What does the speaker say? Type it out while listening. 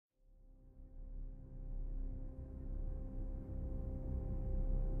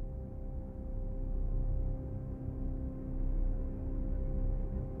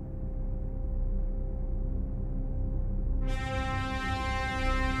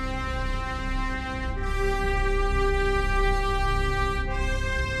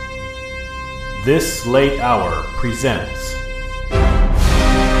This Late Hour presents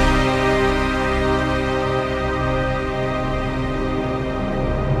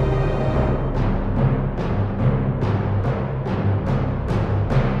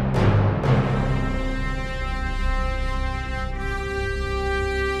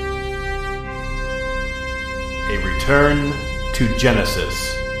A Return to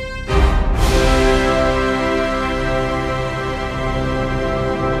Genesis.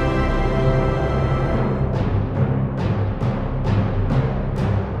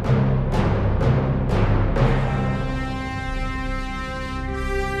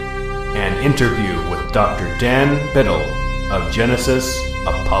 An interview with Dr. Dan Biddle of Genesis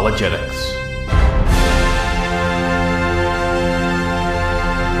Apologetics.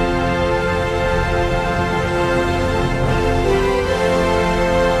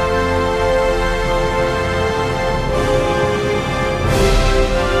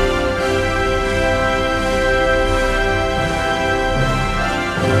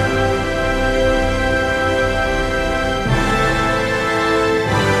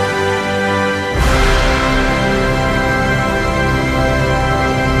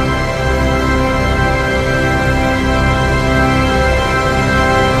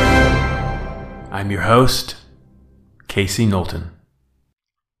 I'm your host, Casey Knowlton.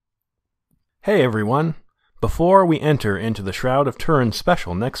 Hey everyone! Before we enter into the Shroud of Turin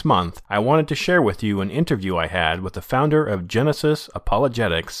special next month, I wanted to share with you an interview I had with the founder of Genesis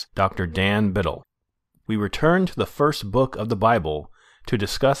Apologetics, Dr. Dan Biddle. We return to the first book of the Bible to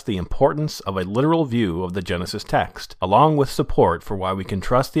discuss the importance of a literal view of the Genesis text, along with support for why we can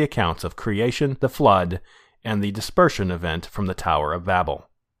trust the accounts of creation, the flood, and the dispersion event from the Tower of Babel.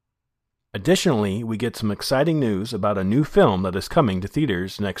 Additionally, we get some exciting news about a new film that is coming to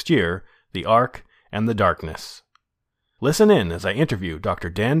theaters next year, The Ark and the Darkness. Listen in as I interview Dr.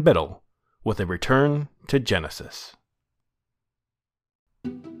 Dan Biddle with A Return to Genesis.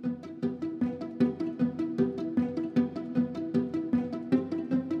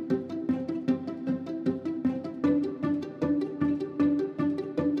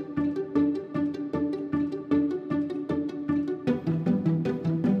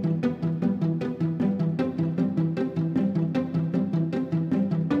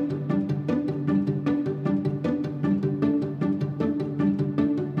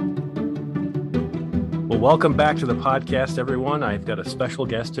 Welcome back to the podcast, everyone. I've got a special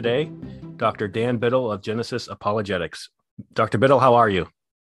guest today, Dr. Dan Biddle of Genesis Apologetics. Dr. Biddle, how are you?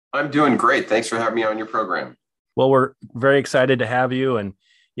 I'm doing great. Thanks for having me on your program. Well, we're very excited to have you. And,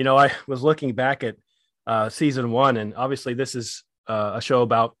 you know, I was looking back at season one, and obviously this is a show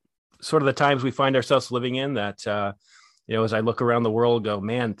about sort of the times we find ourselves living in that, as I look around the world, go,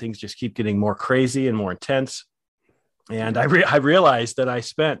 man, things just keep getting more crazy and more intense. And I realized that I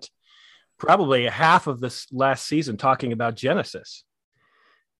spent probably half of this last season talking about Genesis.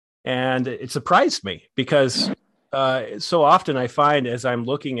 And it surprised me because so often I find as I'm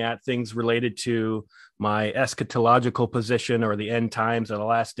looking at things related to my eschatological position or the end times or the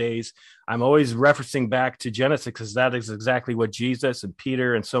last days, I'm always referencing back to Genesis because that is exactly what Jesus and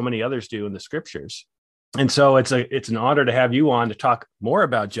Peter and so many others do in the scriptures. And so it's an honor to have you on to talk more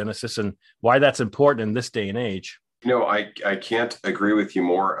about Genesis and why that's important in this day and age. I can't agree with you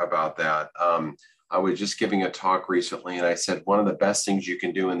more about that. I was just giving a talk recently, and I said one of the best things you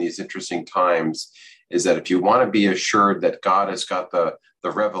can do in these interesting times is that if you want to be assured that God has got the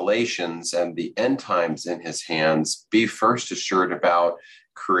revelations and the end times in his hands, be first assured about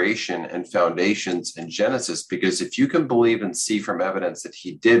creation and foundations in Genesis, because if you can believe and see from evidence that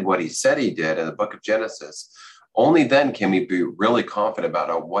he did what he said he did in the book of Genesis, only then can we be really confident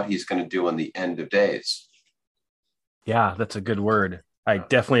about what he's going to do in the end of days. Yeah, that's a good word. I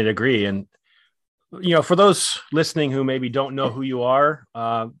definitely agree. And, for those listening who maybe don't know who you are,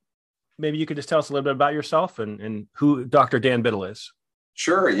 maybe you could just tell us a little bit about yourself and who Dr. Dan Biddle is.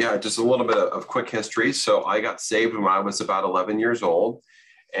 Sure. Yeah, just a little bit of quick history. So I got saved when I was about 11 years old.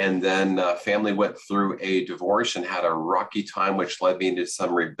 And then family went through a divorce and had a rocky time, which led me into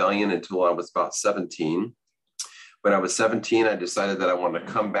some rebellion until I was about 17. When I was 17, I decided that I wanted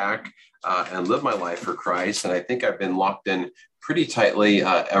to come back and live my life for Christ. And I think I've been locked in pretty tightly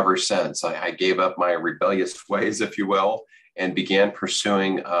ever since. I gave up my rebellious ways, if you will, and began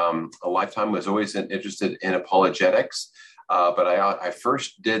pursuing a lifetime. I was always interested in apologetics. But I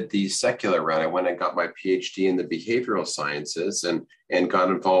first did the secular route. I went and got my PhD in the behavioral sciences and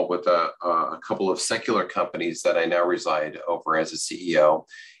got involved with a couple of secular companies that I now reside over as a CEO.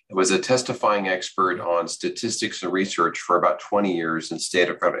 I was a testifying expert on statistics and research for about 20 years in state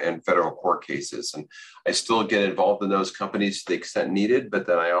and federal court cases. And I still get involved in those companies to the extent needed, but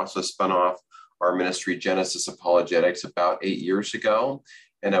then I also spun off our ministry, Genesis Apologetics, about 8 years ago.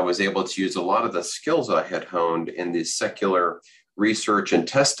 And I was able to use a lot of the skills I had honed in the secular research and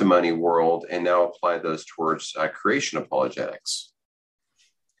testimony world and now apply those towards creation apologetics.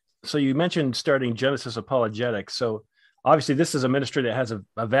 So you mentioned starting Genesis Apologetics. So obviously this is a ministry that has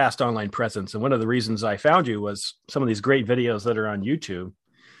a vast online presence. And one of the reasons I found you was some of these great videos that are on YouTube.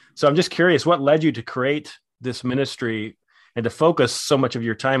 So I'm just curious, what led you to create this ministry and to focus so much of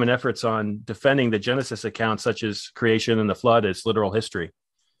your time and efforts on defending the Genesis accounts, such as creation and the flood, as literal history?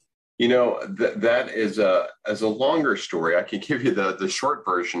 That is as a longer story. I can give you the short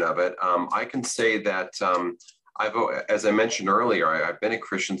version of it. I can say that as I mentioned earlier, I've been a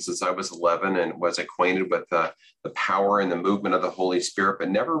Christian since I was 11 and was acquainted with the power and the movement of the Holy Spirit, but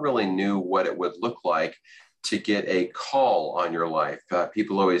never really knew what it would look like to get a call on your life.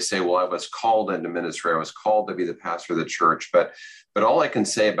 People always say, well, I was called into ministry. I was called to be the pastor of the church. But all I can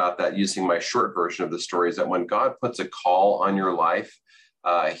say about that, using my short version of the story, is that when God puts a call on your life,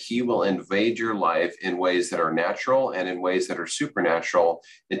 he will invade your life in ways that are natural and in ways that are supernatural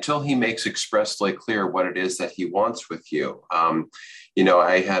until he makes expressly clear what it is that he wants with you.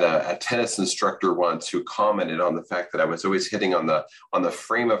 I had a tennis instructor once who commented on the fact that I was always hitting on the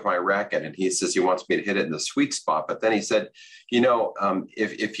frame of my racket, and he says he wants me to hit it in the sweet spot. But then he said,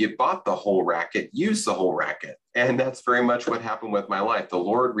 if you bought the whole racket, use the whole racket. And that's very much what happened with my life. The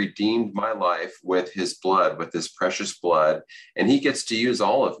Lord redeemed my life with his blood, with his precious blood, and he gets to use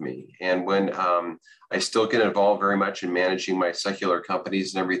all of me. And when I still get involved very much in managing my secular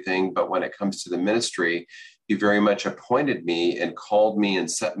companies and everything, but when it comes to the ministry, he very much appointed me and called me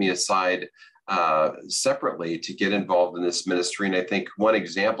and set me aside separately to get involved in this ministry. And I think one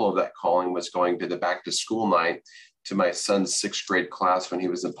example of that calling was going to the back to school night to my son's 6th grade class when he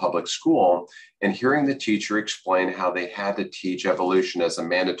was in public school, and hearing the teacher explain how they had to teach evolution as a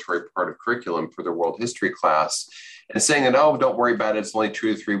mandatory part of curriculum for the world history class, and saying that, oh, don't worry about it. It's only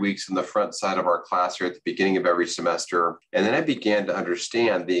 2 to 3 weeks in the front side of our class here at the beginning of every semester. And then I began to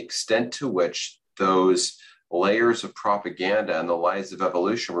understand the extent to which those layers of propaganda and the lies of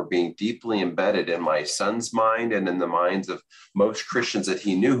evolution were being deeply embedded in my son's mind and in the minds of most Christians that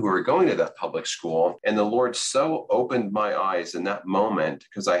he knew who were going to that public school. And the Lord so opened my eyes in that moment,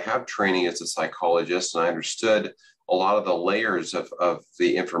 because I have training as a psychologist and I understood a lot of the layers of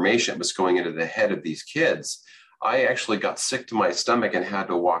the information that was going into the head of these kids. I actually got sick to my stomach and had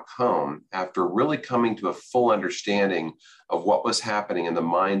to walk home after really coming to a full understanding of what was happening in the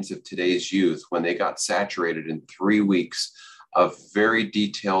minds of today's youth when they got saturated in 3 weeks of very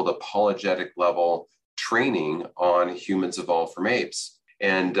detailed apologetic level training on humans evolved from apes.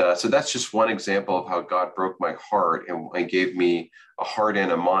 And so that's just one example of how God broke my heart and gave me a heart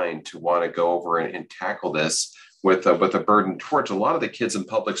and a mind to want to go over and tackle this with a burden towards a lot of the kids in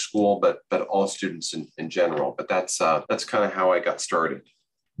public school, but all students in general. But that's kind of how I got started.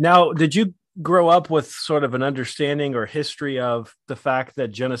 Now, did you grow up with sort of an understanding or history of the fact that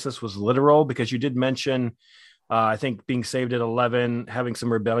Genesis was literal? Because you did mention, I think, being saved at 11, having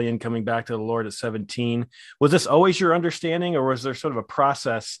some rebellion, coming back to the Lord at 17. Was this always your understanding, or was there sort of a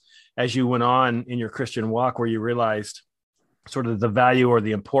process as you went on in your Christian walk where you realized sort of the value or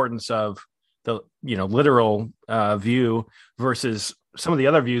the importance of the literal view versus some of the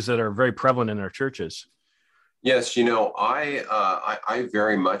other views that are very prevalent in our churches? Yes, I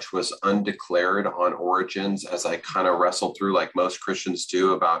very much was undeclared on origins as I kind of wrestled through, like most Christians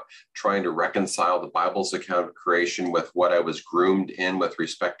do, about trying to reconcile the Bible's account of creation with what I was groomed in with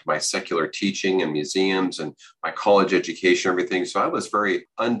respect to my secular teaching and museums and my college education, everything. So I was very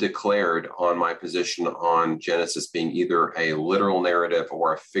undeclared on my position on Genesis being either a literal narrative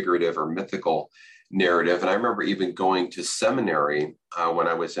or a figurative or mythical narrative. And I remember even going to seminary when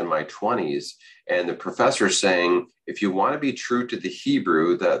I was in my 20s, and the professor saying, if you want to be true to the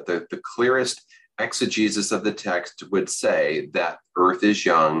Hebrew, the clearest exegesis of the text would say that earth is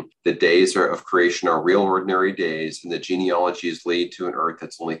young, the days of creation are real ordinary days, and the genealogies lead to an earth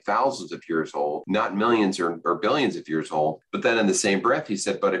that's only thousands of years old, not millions or billions of years old. But then in the same breath, he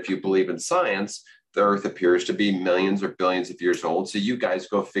said, but if you believe in science, the earth appears to be millions or billions of years old. So you guys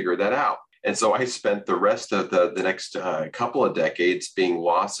go figure that out. And so I spent the rest of the next couple of decades being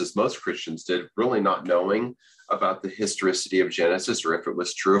lost, as most Christians did, really not knowing about the historicity of Genesis or if it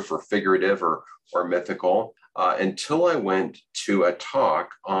was true, for figurative or mythical, until I went to a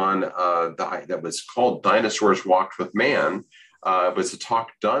talk on that was called Dinosaurs Walked with Man. It was a talk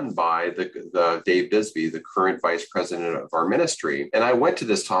done by the Dave Bisbee, the current vice president of our ministry. And I went to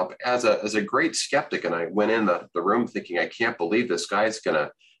this talk as a great skeptic. And I went in the room thinking, I can't believe this guy's going to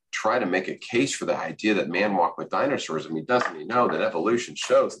try to make a case for the idea that man walked with dinosaurs. I mean, doesn't he know that evolution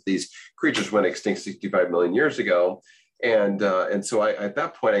shows that these creatures went extinct 65 million years ago? And so at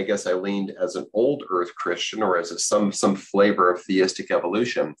that point, I guess I leaned as an old Earth Christian, or as some flavor of theistic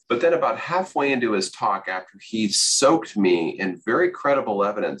evolution. But then about halfway into his talk, after he soaked me in very credible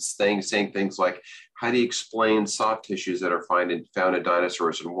evidence, saying things like, how do you explain soft tissues that are found in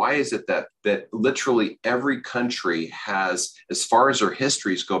dinosaurs? And why is it that literally every country has, as far as their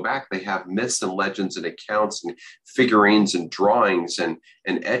histories go back, they have myths and legends and accounts and figurines and drawings and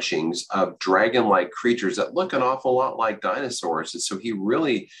etchings of dragon-like creatures that look an awful lot like dinosaurs. And so he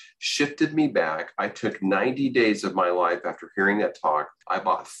really shifted me back. I took 90 days of my life after hearing that talk. I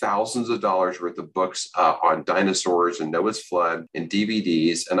bought thousands of dollars worth of books on dinosaurs and Noah's flood and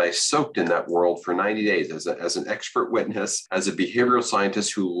DVDs, and I soaked in that world for 90 days as an expert witness, as a behavioral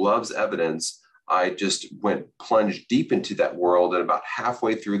scientist who loves evidence. I just plunged deep into that world, and about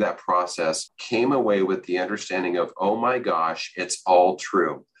halfway through that process, came away with the understanding of, oh my gosh, it's all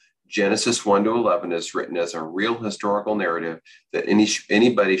true. Genesis 1 to 11 is written as a real historical narrative that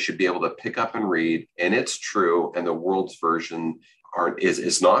anybody should be able to pick up and read, and it's true, and the world's version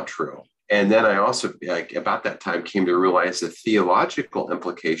is not true. And then I also, about that time, came to realize the theological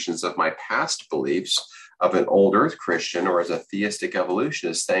implications of my past beliefs of an old Earth Christian or as a theistic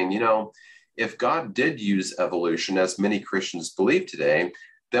evolutionist, saying, if God did use evolution, as many Christians believe today,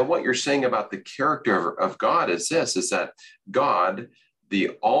 then what you're saying about the character of God is that God,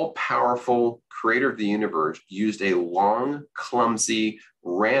 the all-powerful creator of the universe, used a long, clumsy,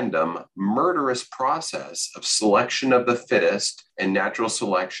 random, murderous process of selection of the fittest and natural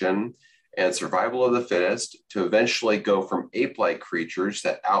selection and survival of the fittest to eventually go from ape-like creatures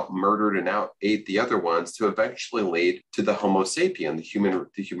that out-murdered and out-ate the other ones to eventually lead to the Homo sapien,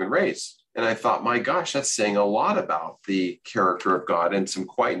 the human race. And I thought, my gosh, that's saying a lot about the character of God in some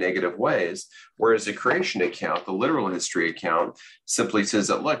quite negative ways. Whereas the creation account, the literal history account, simply says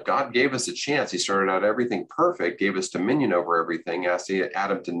that, look, God gave us a chance. He started out everything perfect, gave us dominion over everything, asked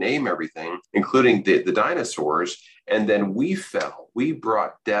Adam to name everything, including the dinosaurs. And then we fell. We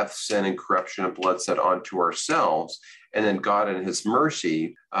brought death, sin, and corruption and bloodshed onto ourselves. And then God, in his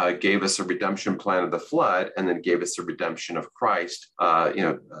mercy, gave us a redemption plan of the flood, and then gave us the redemption of Christ,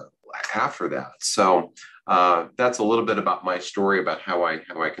 after that. So that's a little bit about my story about how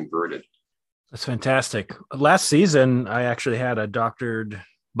I converted. That's fantastic. Last season, I actually had a doctored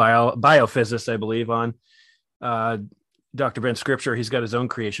biophysicist, I believe, on Dr. Ben Scripture. He's got his own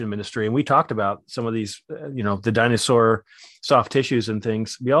creation ministry, and we talked about some of these, the dinosaur soft tissues and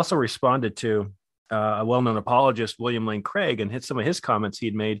things. We also responded to a well-known apologist, William Lane Craig, and hit some of his comments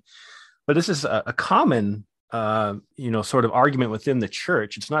he'd made. But this is a common sort of argument within the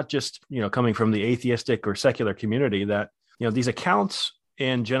church. It's not just, coming from the atheistic or secular community that, these accounts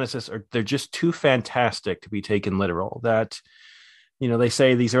in Genesis they're just too fantastic to be taken literal. That, they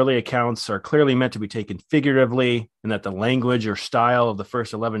say these early accounts are clearly meant to be taken figuratively, and that the language or style of the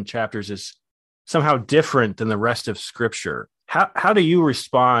first 11 chapters is somehow different than the rest of Scripture. How do you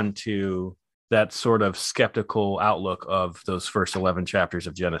respond to that sort of skeptical outlook of those first 11 chapters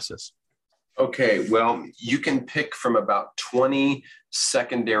of Genesis? Okay, well, you can pick from about 20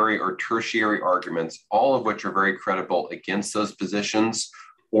 secondary or tertiary arguments, all of which are very credible against those positions,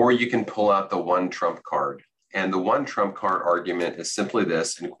 or you can pull out the one trump card. And the one trump card argument is simply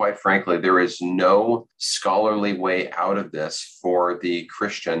this, and quite frankly, there is no scholarly way out of this for the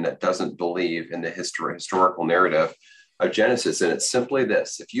Christian that doesn't believe in the historical narrative of Genesis. And it's simply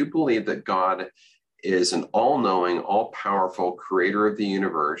this: if you believe that God is an all-knowing, all-powerful creator of the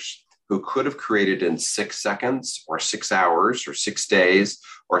universe, who could have created in 6 seconds or 6 hours or 6 days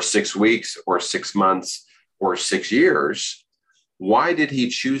or 6 weeks or 6 months or 6 years, why did he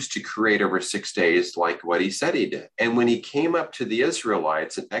choose to create over 6 days like what he said he did? And when he came up to the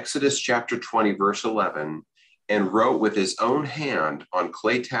Israelites in Exodus chapter 20, verse 11, and wrote with his own hand on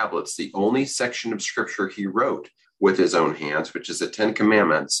clay tablets, the only section of Scripture he wrote with his own hands, which is the 10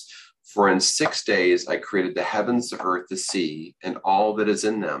 Commandments, for in 6 days I created the heavens, the earth, the sea, and all that is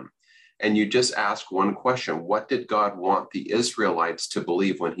in them. And you just ask one question: what did God want the Israelites to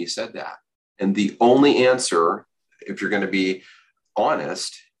believe when he said that? And the only answer, if you're going to be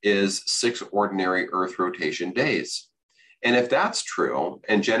honest, is 6 ordinary earth rotation days. And if that's true,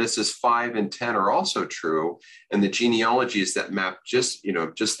 and Genesis 5 and 10 are also true, and the genealogies that map just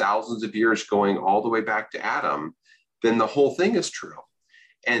thousands of years going all the way back to Adam, then the whole thing is true.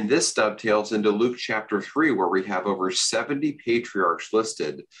 And this dovetails into Luke chapter 3, where we have over 70 patriarchs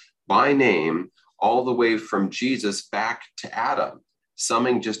listed by name, all the way from Jesus back to Adam,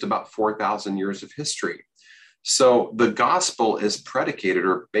 summing just about 4,000 years of history. So the gospel is predicated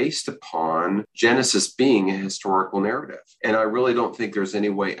or based upon Genesis being a historical narrative. And I really don't think there's any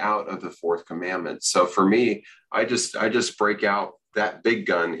way out of the fourth commandment. So for me, I just break out that big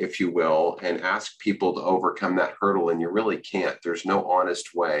gun, if you will, and ask people to overcome that hurdle. And you really can't. There's no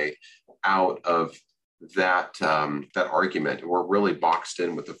honest way out of that argument. We're really boxed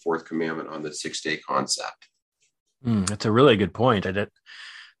in with the fourth commandment on the 6-day concept. That's a really good point.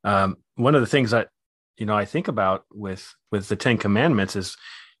 One of the things that I think about with the Ten Commandments is,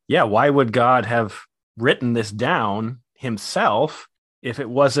 why would God have written this down himself if it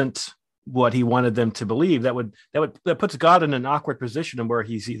wasn't what he wanted them to believe? That puts God in an awkward position where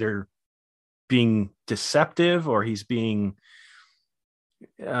he's either being deceptive or he's being,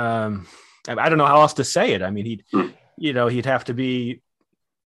 I don't know how else to say it. I mean, he'd have to be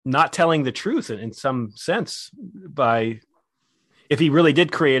not telling the truth in some sense if he really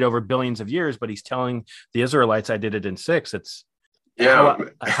did create over billions of years, but he's telling the Israelites, I did it in 6. It's how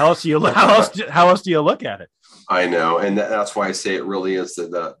else do you look at it? I know. And that's why I say it really is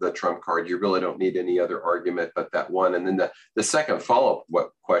the trump card. You really don't need any other argument but that one. And then the second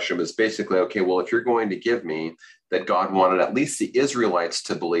follow-up question was basically, okay, well, if you're going to give me that God wanted at least the Israelites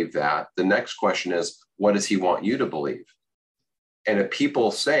to believe that, the next question is, what does he want you to believe? And if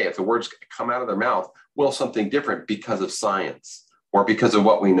people say, if the words come out of their mouth, well, something different because of science, or because of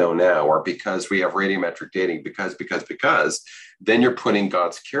what we know now, or because we have radiometric dating, because, then you're putting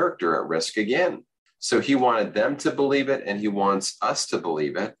God's character at risk again. So he wanted them to believe it, and he wants us to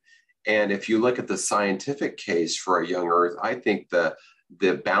believe it. And if you look at the scientific case for a young earth, I think the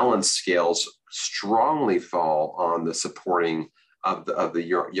balance scales strongly fall on the supporting of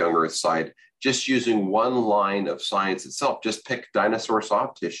the young earth side. Just using one line of science itself, just pick dinosaur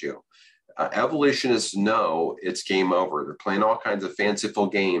soft tissue. Evolutionists know it's game over. They're playing all kinds of fanciful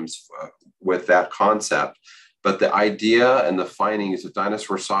games with that concept. But the idea and the findings of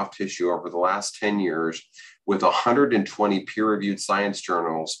dinosaur soft tissue over the last 10 years with 120 peer-reviewed science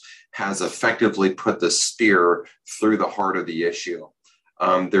journals has effectively put the spear through the heart of the issue.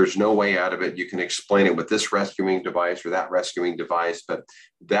 There's no way out of it. You can explain it with this rescuing device or that rescuing device, but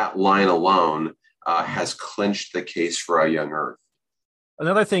that line alone has clinched the case for a young earth.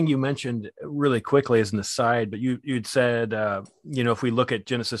 Another thing you mentioned really quickly as an aside, but you'd said, if we look at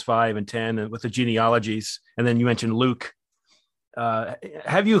Genesis 5 and 10 and with the genealogies, and then you mentioned Luke,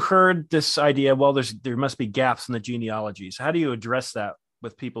 have you heard this idea? Well, there must be gaps in the genealogies. How do you address that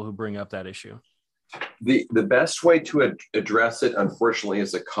with people who bring up that issue? The best way to address it, unfortunately,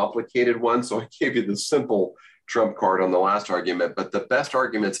 is a complicated one. So I gave you the simple trump card on the last argument, but the best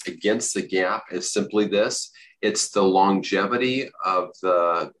arguments against the gap is simply this. It's the longevity and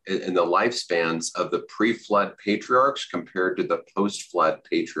the lifespans of the pre-flood patriarchs compared to the post-flood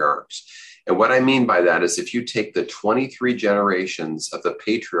patriarchs. And what I mean by that is if you take the 23 generations of the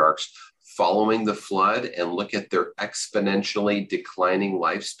patriarchs following the flood and look at their exponentially declining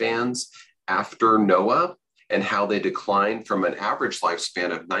lifespans after Noah and how they declined from an average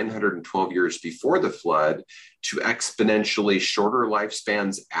lifespan of 912 years before the flood to exponentially shorter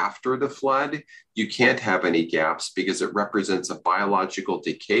lifespans after the flood, you can't have any gaps because it represents a biological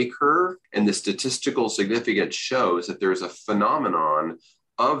decay curve. And the statistical significance shows that there's a phenomenon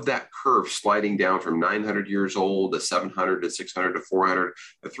of that curve sliding down from 900 years old to 700 to 600 to 400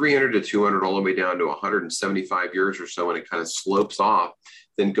 to 300 to 200 all the way down to 175 years or so, and it kind of slopes off,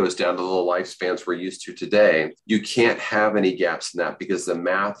 then goes down to the lifespans we're used to today. You can't have any gaps in that because the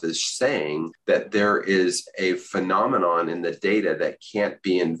math is saying that there is a phenomenon in the data that can't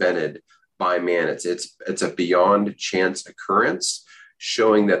be invented by man. It's a beyond chance occurrence,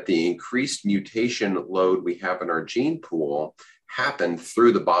 showing that the increased mutation load we have in our gene pool happened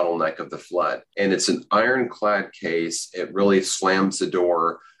through the bottleneck of the flood. And it's an ironclad case. It really slams the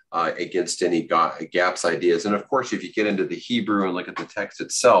door against any gaps ideas. And of course, if you get into the Hebrew and look at the text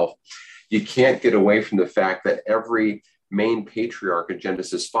itself, you can't get away from the fact that every main patriarch in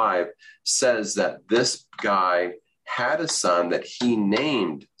Genesis 5 says that this guy had a son that he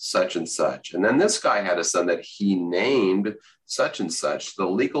named such and such. And then this guy had a son that he named such and such. The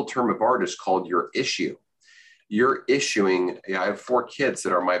legal term of art is called your issue. You're issuing, I have 4 kids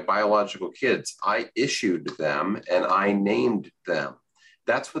that are my biological kids. I issued them and I named them.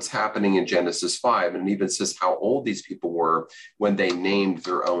 That's what's happening in Genesis 5. And it even says how old these people were when they named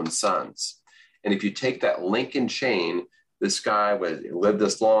their own sons. And if you take that link and chain, this guy lived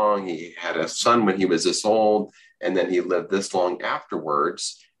this long, he had a son when he was this old, and then he lived this long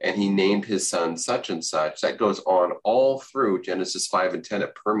afterwards, and he named his son such and such. That goes on all through Genesis 5 and 10.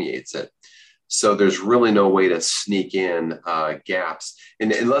 It permeates it. So there's really no way to sneak in gaps.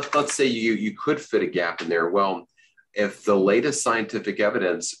 And let's say you could fit a gap in there. Well, if the latest scientific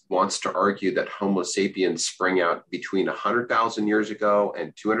evidence wants to argue that Homo sapiens sprang out between 100,000 years ago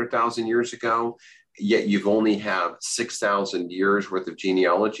and 200,000 years ago, yet you've only have 6,000 years worth of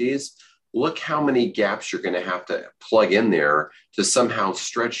genealogies, look how many gaps you're going to have to plug in there to somehow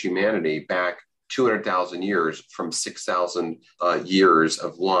stretch humanity back 200,000 years from 6,000 years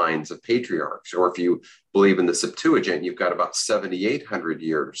of lines of patriarchs. Or if you believe in the Septuagint, you've got about 7,800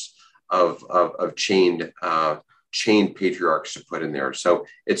 years of chained patriarchs to put in there. So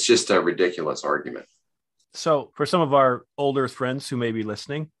it's just a ridiculous argument. So for some of our older friends who may be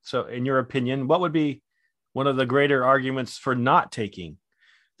listening, so in your opinion, what would be one of the greater arguments for not taking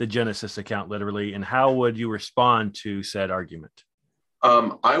the Genesis account literally, and how would you respond to said argument?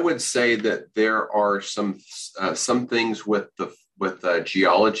 I would say that there are some things with the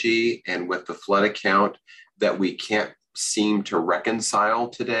geology and with the flood account that we can't seem to reconcile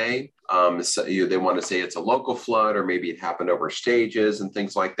today. So they want to say it's a local flood, or maybe it happened over stages and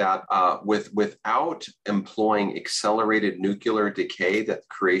things like that. Without employing accelerated nuclear decay that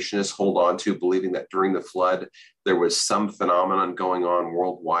creationists hold on to, believing that during the flood there was some phenomenon going on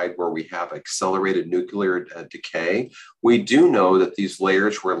worldwide where we have accelerated nuclear decay. We do know that these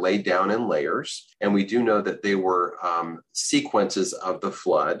layers were laid down in layers, and we do know that they were sequences of the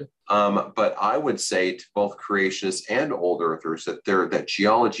flood. But I would say to both creationists and old earthers that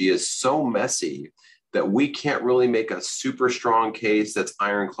geology is so messy that we can't really make a super strong case that's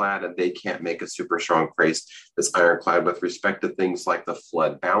ironclad, and they can't make a super strong case that's ironclad with respect to things like the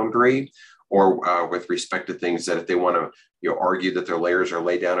flood boundary, or with respect to things that if they want to argue that their layers are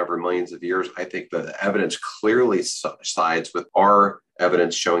laid down over millions of years. I think the evidence clearly sides with our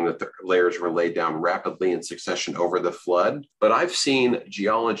evidence showing that the layers were laid down rapidly in succession over the flood. But I've seen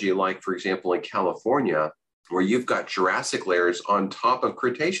geology, like, for example, in California, where you've got Jurassic layers on top of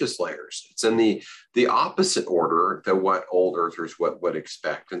Cretaceous layers. It's in the opposite order than what old earthers would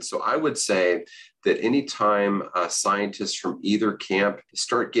expect. And so I would say that anytime scientists from either camp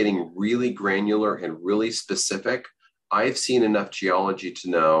start getting really granular and really specific, I've seen enough geology to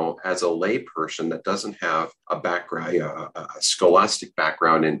know, as a layperson that doesn't have a background, a scholastic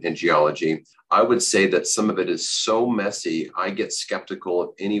background in geology, I would say that some of it is so messy, I get skeptical of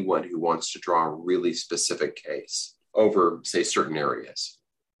anyone who wants to draw a really specific case over, say, certain areas.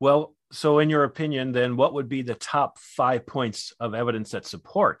 Well, so in your opinion, then, what would be the top 5 points of evidence that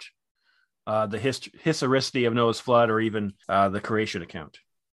support the historicity of Noah's flood, or even the creation account?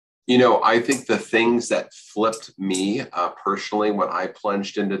 I think the things that flipped me personally when I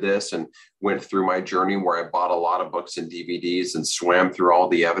plunged into this and went through my journey, where I bought a lot of books and DVDs and swam through all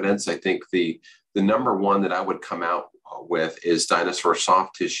the evidence, I think the number one that I would come out with is dinosaur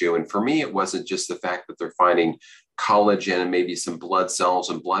soft tissue. And for me, it wasn't just the fact that they're finding collagen and maybe some blood cells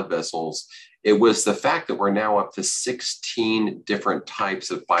and blood vessels. It was the fact that we're now up to 16 different types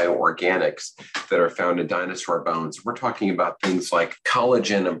of bioorganics that are found in dinosaur bones. We're talking about things like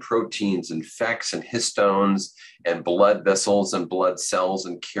collagen and proteins and FECs and histones and blood vessels and blood cells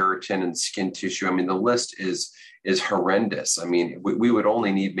and keratin and skin tissue. I mean, the list is horrendous. I mean, we would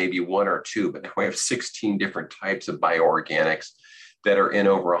only need maybe one or two, but now we have 16 different types of bioorganics that are in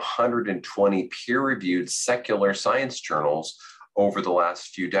over 120 peer-reviewed secular science journals over the last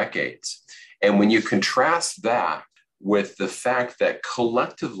few decades. And when you contrast that with the fact that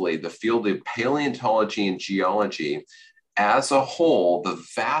collectively the field of paleontology and geology as a whole, the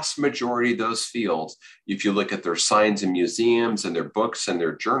vast majority of those fields, if you look at their signs in museums and their books and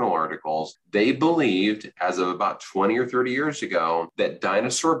their journal articles, they believed, as of about 20 or 30 years ago, that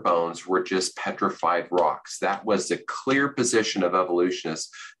dinosaur bones were just petrified rocks. That was the clear position of evolutionists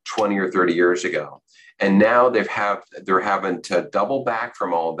 20 or 30 years ago. And now they're having to double back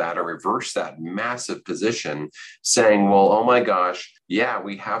from all of that or reverse that massive position, saying, well, oh my gosh, yeah,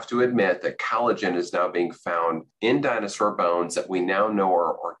 we have to admit that collagen is now being found in dinosaur bones that we now know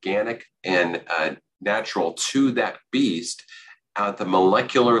are organic and natural to that beast at the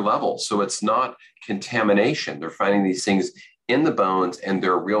molecular level. So it's not contamination. They're finding these things in the bones, and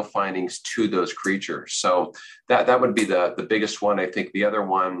there are real findings to those creatures. So that would be the biggest one. I think the other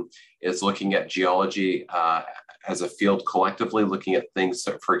one is looking at geology as a field collectively, looking at things,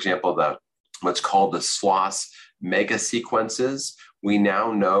 for example, what's called the Sloss mega sequences, We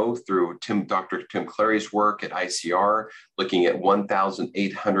now know through Dr. Tim Clary's work at ICR, looking at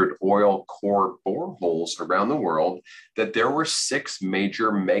 1,800 oil core boreholes around the world, that there were 6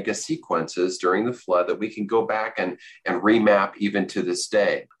 major mega sequences during the flood that we can go back and remap even to this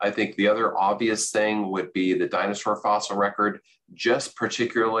day. I think the other obvious thing would be the dinosaur fossil record, just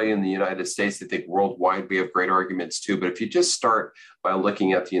particularly in the United States. I think worldwide we have great arguments too. But if you just start by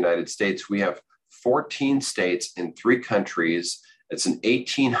looking at the United States, we have 14 states in 3 countries. It's an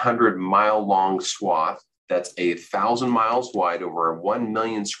 1,800 mile long swath. That's 1,000 miles wide, over 1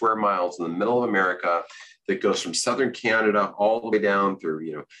 million square miles in the middle of America, that goes from southern Canada all the way down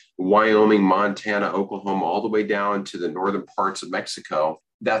through, Wyoming, Montana, Oklahoma, all the way down to the northern parts of Mexico.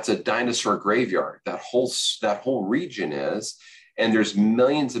 That's a dinosaur graveyard. That whole region is. And there's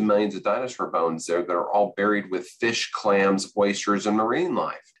millions and millions of dinosaur bones there that are all buried with fish, clams, oysters, and marine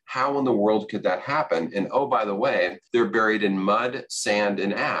life. How in the world could that happen? And oh, by the way, they're buried in mud, sand,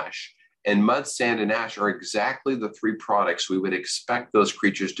 and ash. And mud, sand, and ash are exactly the 3 products we would expect those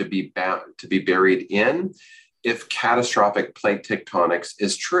creatures to be buried in if catastrophic plate tectonics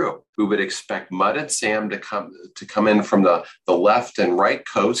is true. We would expect mud and sand to come in from the left and right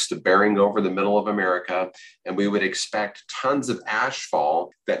coast, bearing over the middle of America, and we would expect tons of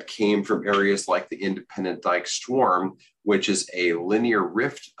ashfall that came from areas like the Independent Dyke Swarm, which is a linear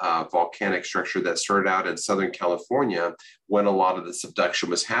rift volcanic structure that started out in Southern California when a lot of the subduction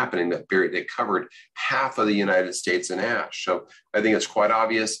was happening, that covered half of the United States in ash. So I think it's quite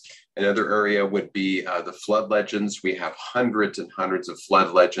obvious. Another area would be the flood legends. We have hundreds and hundreds of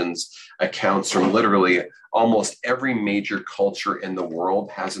flood legends, accounts from literally almost every major culture in the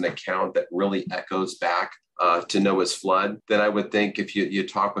world has an account that really echoes back to Noah's flood. Then I would think if you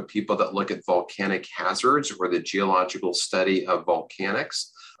talk with people that look at volcanic hazards or the geological study of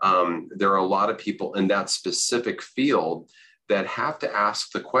volcanics, there are a lot of people in that specific field that have to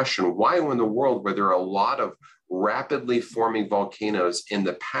ask the question, why in the world were there a lot of rapidly forming volcanoes in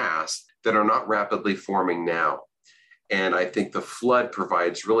the past that are not rapidly forming now? And I think the flood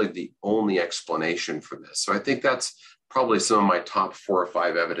provides really the only explanation for this. So I think that's probably some of my top 4 or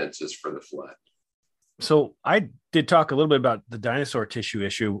 5 evidences for the flood. So I did talk a little bit about the dinosaur tissue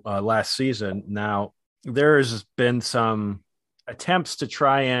issue last season. Now, there's been some attempts to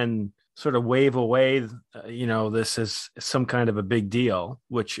try and sort of wave away, this is some kind of a big deal,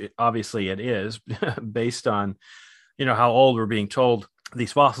 which obviously it is based on, how old we're being told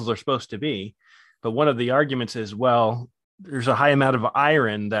these fossils are supposed to be. But one of the arguments is, well, there's a high amount of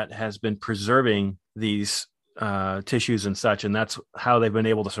iron that has been preserving these tissues and such, and that's how they've been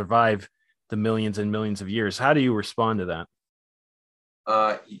able to survive the millions and millions of years. How do you respond to that?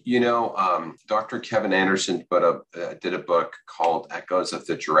 Dr. Kevin Anderson did a book called Echoes of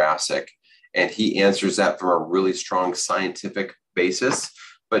the Jurassic, and he answers that from a really strong scientific basis.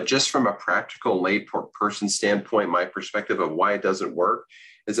 But just from a practical lay person standpoint, my perspective of why it doesn't work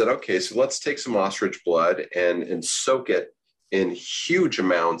is that, okay, so let's take some ostrich blood and soak it in huge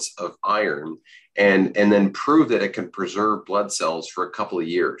amounts of iron and then prove that it can preserve blood cells for a couple of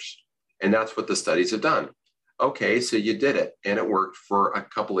years. And that's what the studies have done. Okay, so you did it and it worked for a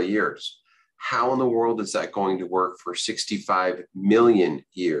couple of years. How in the world is that going to work for 65 million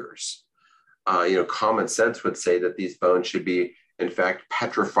years? Common sense would say that these bones should be, in fact,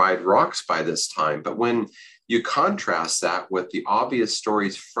 petrified rocks by this time. But when you contrast that with the obvious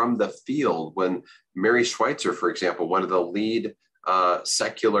stories from the field, when Mary Schweitzer, for example, one of the lead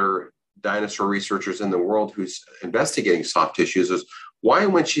secular dinosaur researchers in the world who's investigating soft tissues, is why,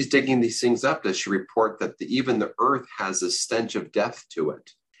 when she's digging these things up, does she report that even the earth has a stench of death to it?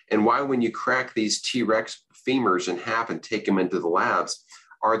 And why, when you crack these T-Rex femurs in half and take them into the labs,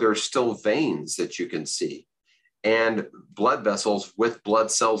 are there still veins that you can see? And blood vessels with blood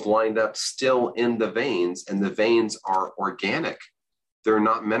cells lined up still in the veins, and the veins are organic. They're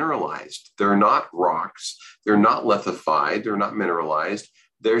not mineralized. They're not rocks. They're not lithified. They're not mineralized.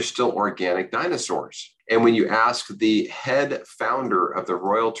 They're still organic dinosaurs. And when you ask the head founder of the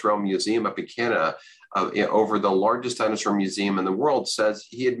Royal Tyrrell Museum up in Canada, over the largest dinosaur museum in the world, says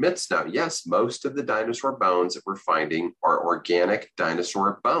he admits now, yes, most of the dinosaur bones that we're finding are organic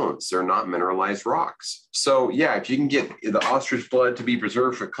dinosaur bones. They're not mineralized rocks. So yeah, if you can get the ostrich blood to be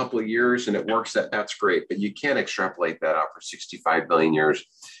preserved for a couple of years and it works, that's great. But you can't extrapolate that out for 65 billion years,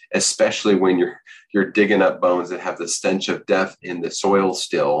 especially when you're digging up bones that have the stench of death in the soil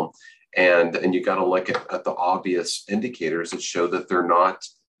still. And you got to look at the obvious indicators that show that they're not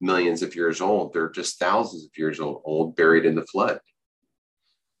millions of years old. They're just thousands of years old, buried in the flood.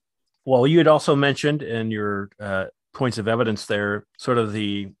 Well, you had also mentioned in your points of evidence there, sort of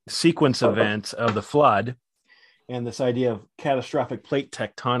the sequence event of the flood. and this idea of catastrophic plate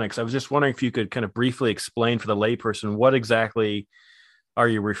tectonics. I was just wondering if you could kind of briefly explain for the layperson what exactly are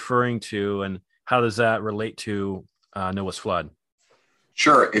you referring to, and how does that relate to Noah's flood?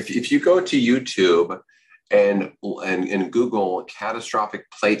 Sure. If you go to YouTube and Google catastrophic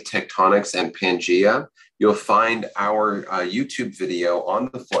plate tectonics and Pangea, you'll find our YouTube video on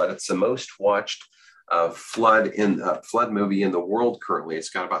the flood. It's the most watched flood movie in the world currently. It's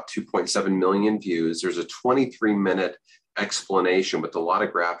got about 2.7 million views. There's a 23-minute explanation with a lot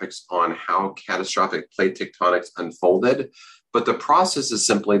of graphics on how catastrophic plate tectonics unfolded. But the process is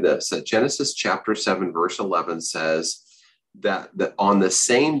simply this: that Genesis chapter 7, verse 11 says that on the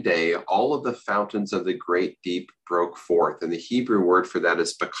same day, all of the fountains of the great deep broke forth. And the Hebrew word for that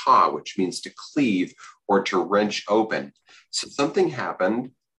is bakah, which means to cleave or to wrench open. So something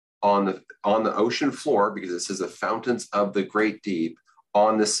happened on the ocean floor, because it says the fountains of the great deep,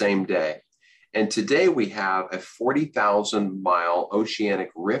 on the same day. And today we have a 40,000 mile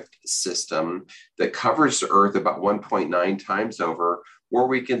oceanic rift system that covers the earth about 1.9 times over, where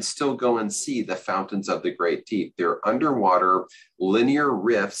we can still go and see the fountains of the great deep. They're underwater linear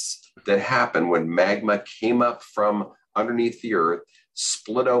rifts that happen when magma came up from underneath the earth,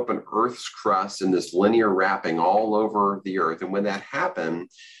 split open Earth's crust in this linear wrapping all over the earth. And when that happened,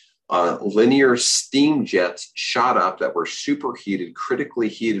 linear steam jets shot up that were superheated, critically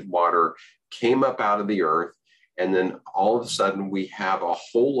heated water came up out of the earth. And then all of a sudden we have a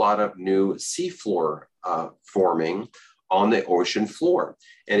whole lot of new seafloor forming on the ocean floor,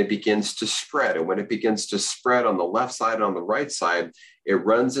 and it begins to spread. And when it begins to spread on the left side and on the right side, it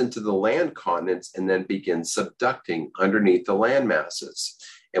runs into the land continents and then begins subducting underneath the land masses.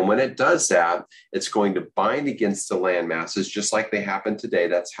 And when it does that, it's going to bind against the land masses, just like they happen today.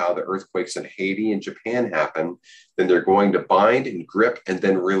 That's how the earthquakes in Haiti and Japan happen. Then they're going to bind and grip and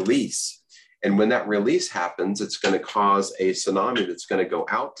then release. And when that release happens, it's going to cause a tsunami that's going to go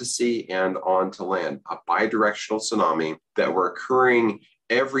out to sea and onto land, a bidirectional tsunami that were occurring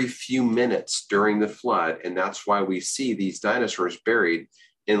every few minutes during the flood. And that's why we see these dinosaurs buried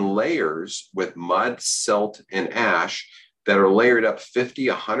in layers with mud, silt, and ash that are layered up 50,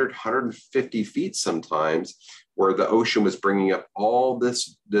 100, 150 feet sometimes, where the ocean was bringing up all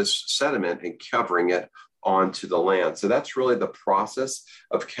this sediment and covering it onto the land. So that's really the process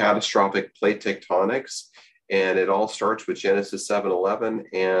of catastrophic plate tectonics. And it all starts with Genesis 7:11,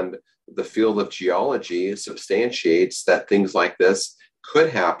 and the field of geology substantiates that things like this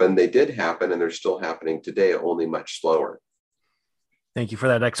could happen. They did happen, and they're still happening today, only much slower. Thank you for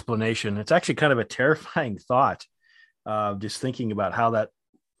that explanation. It's actually kind of a terrifying thought, just thinking about how that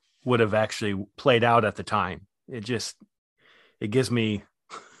would have actually played out at the time. It gives me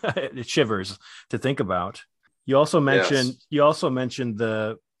it shivers to think about. You also mentioned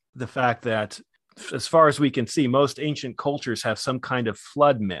the fact that, as far as we can see, most ancient cultures have some kind of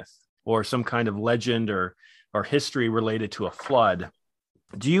flood myth or some kind of legend or history related to a flood.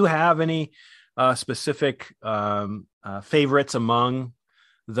 Do you have any specific favorites among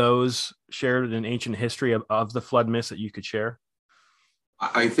those shared in ancient history of the flood myths that you could share?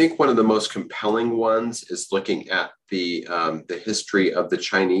 I think one of the most compelling ones is looking at the history of the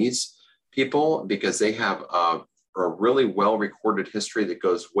Chinese people, because they have a really well-recorded history that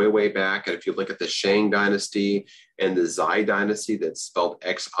goes way, way back. And if you look at the Shang dynasty and the Xia dynasty, that's spelled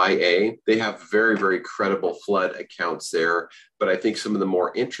Xia, they have very, very credible flood accounts there. But I think some of the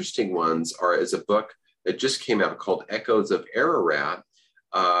more interesting ones is a book that just came out called Echoes of Ararat,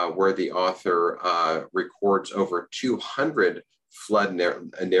 where the author records over 200 flood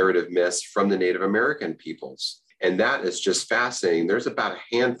narrative myths from the Native American peoples. And that is just fascinating. There's about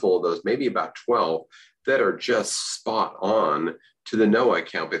a handful of those, maybe about 12, that are just spot on to the Noah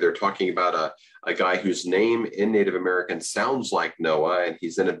account. But they're talking about a guy whose name in Native American sounds like Noah, and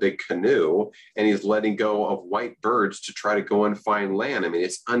he's in a big canoe, and he's letting go of white birds to try to go and find land. I mean,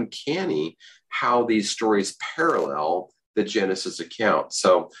 it's uncanny how these stories parallel the Genesis account.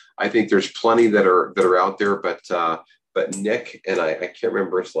 So I think there's plenty that are out there, but Nick, and I can't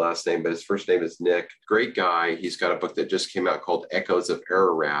remember his last name, but his first name is Nick. Great guy. He's got a book that just came out called Echoes of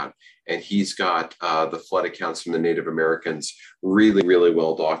Ararat, and he's got the flood accounts from the Native Americans really, really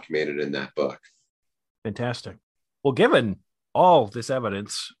well documented in that book. Fantastic. Well, given all this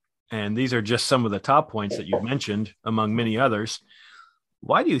evidence, and these are just some of the top points that you've mentioned among many others,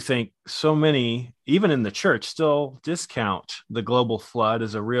 why do you think so many, even in the church, still discount the global flood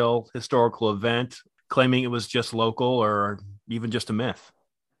as a real historical event, claiming it was just local or even just a myth?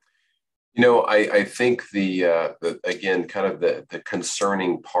 I think the again, kind of the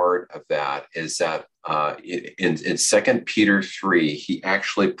concerning part of that is that in Second Peter 3, he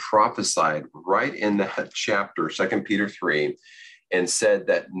actually prophesied right in that chapter, Second Peter 3, and said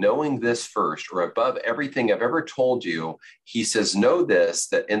that knowing this first, or above everything I've ever told you, he says, know this,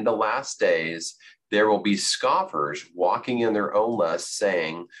 that in the last days there will be scoffers walking in their own lust,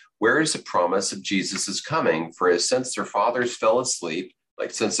 saying, where is the promise of Jesus' coming? For since their fathers fell asleep,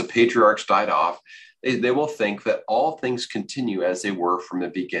 like since the patriarchs died off, they will think that all things continue as they were from the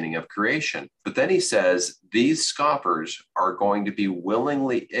beginning of creation. But then he says, these scoffers are going to be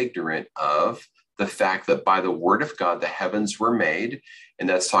willingly ignorant of the fact that by the word of God, the heavens were made, and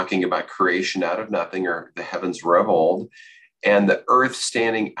that's talking about creation out of nothing, or the heavens were of old, and the earth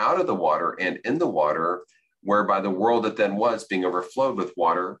standing out of the water and in the water, whereby the world that then was, being overflowed with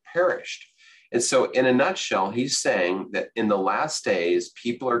water, perished. And so in a nutshell, he's saying that in the last days,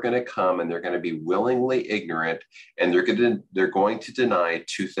 people are going to come and they're going to be willingly ignorant, and they're going to deny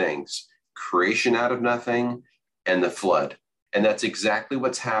two things: creation out of nothing and the flood. And that's exactly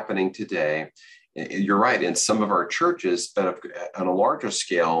what's happening today. You're right. In some of our churches, but on a larger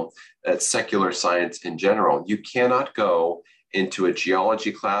scale, that's secular science in general. You cannot go into a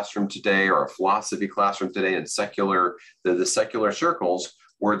geology classroom today or a philosophy classroom today in the secular circles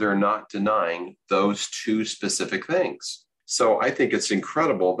where they're not denying those two specific things. So I think it's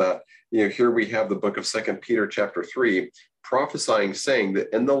incredible that, here we have the book of Second Peter chapter 3 prophesying, saying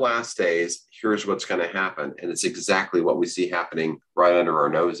that in the last days, here's what's going to happen. And it's exactly what we see happening right under our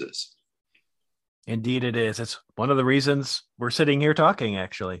noses. Indeed it is. It's one of the reasons we're sitting here talking,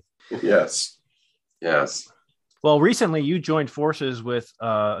 actually. Yes. Well, recently you joined forces with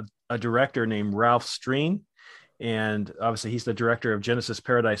a director named Ralph Streen. And obviously, he's the director of Genesis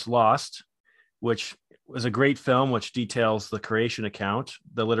Paradise Lost, which was a great film which details the creation account,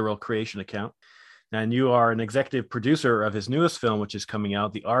 the literal creation account. And you are an executive producer of his newest film, which is coming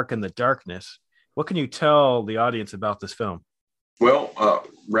out, The Ark in the Darkness. What can you tell the audience about this film? Well,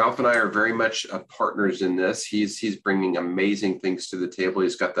 Ralph and I are very much partners in this. He's bringing amazing things to the table.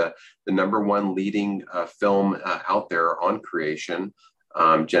 He's got the number one leading film out there on creation,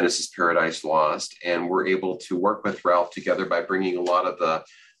 Genesis Paradise Lost, and we're able to work with Ralph together by bringing a lot of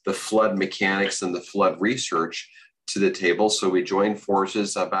the flood mechanics and the flood research to the table. So we joined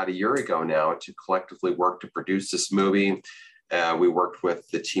forces about a year ago now to collectively work to produce this movie. We worked with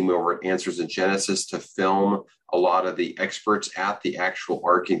the team over at Answers in Genesis to film a lot of the experts at the actual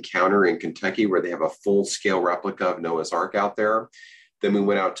Ark encounter in Kentucky, where they have a full-scale replica of Noah's Ark out there. Then we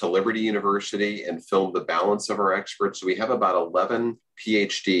went out to Liberty University and filmed the balance of our experts. So we have about 11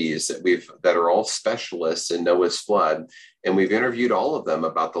 PhDs that are all specialists in Noah's flood. And we've interviewed all of them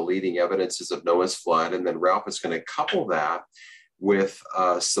about the leading evidences of Noah's flood. And then Ralph is going to couple that with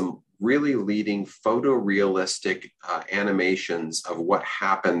some really leading photorealistic animations of what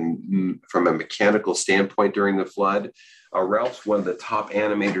happened from a mechanical standpoint during the flood. Ralph's one of the top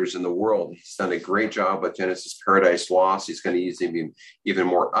animators in the world. He's done a great job with Genesis Paradise Lost. He's going to use even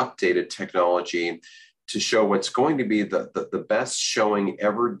more updated technology to show what's going to be the best showing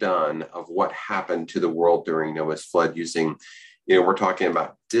ever done of what happened to the world during Noah's flood, using, we're talking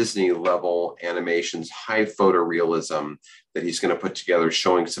about Disney level animations, high photorealism that he's going to put together,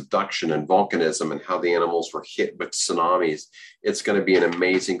 showing subduction and volcanism and how the animals were hit with tsunamis. It's going to be an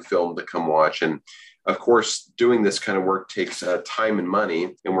amazing film to come watch. And of course, doing this kind of work takes time and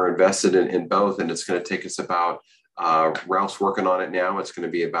money, and we're invested in both. And it's going to take us about, Ralph's working on it now. It's going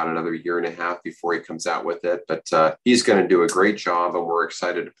to be about another year and a half before he comes out with it. But he's going to do a great job, and we're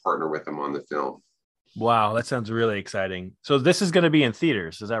excited to partner with him on the film. Wow, that sounds really exciting. So this is going to be in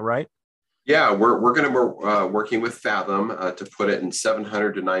theaters, is that right? Yeah, we're going to be working with Fathom to put it in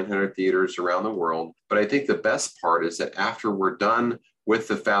 700 to 900 theaters around the world. But I think the best part is that after we're done with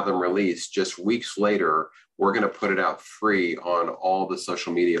the Fathom release, just weeks later, we're going to put it out free on all the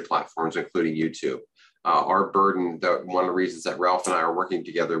social media platforms, including YouTube. Our burden, one of the reasons that Ralph and I are working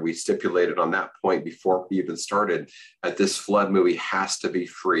together, we stipulated on that point before we even started that this flood movie has to be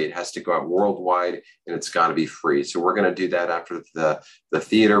free. It has to go out worldwide, and it's got to be free. So we're going to do that after the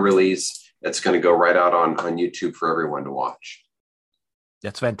theater release. It's going to go right out on YouTube for everyone to watch.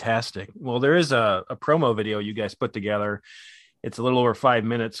 That's fantastic. Well, there is a promo video you guys put together. It's a little over 5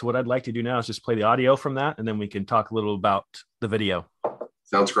 minutes. What I'd like to do now is just play the audio from that, and then we can talk a little about the video.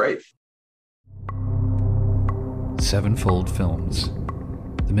 Sounds great. Sevenfold Films,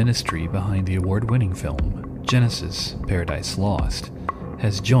 the ministry behind the award-winning film Genesis Paradise Lost,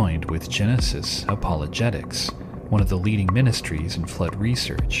 has joined with Genesis Apologetics, one of the leading ministries in flood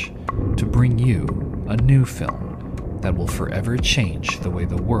research, to bring you a new film, that will forever change the way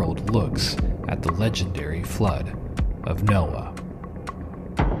the world looks at the legendary flood of Noah.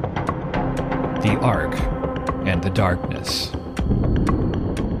 The Ark and the Darkness.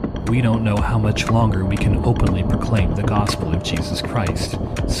 We don't know how much longer we can openly proclaim the gospel of Jesus Christ,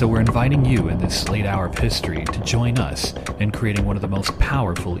 so we're inviting you in this late hour of history to join us in creating one of the most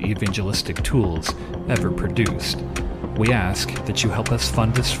powerful evangelistic tools ever produced. We ask that you help us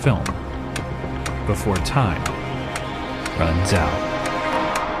fund this film before time runs out.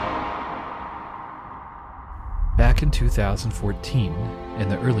 Back in 2014, in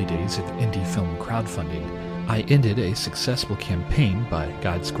the early days of indie film crowdfunding, I ended a successful campaign by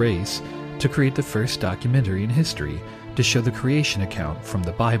God's grace to create the first documentary in history to show the creation account from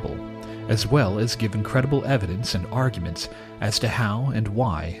the Bible, as well as give incredible evidence and arguments as to how and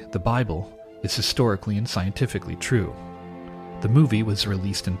why the Bible is historically and scientifically true. The movie was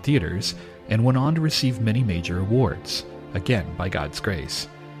released in theaters and went on to receive many major awards, again by God's grace.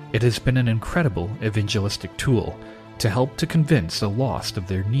 It has been an incredible evangelistic tool to help to convince the lost of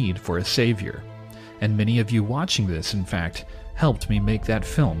their need for a Savior. And many of you watching this, in fact, helped me make that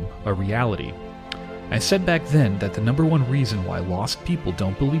film a reality. I said back then that the number one reason why lost people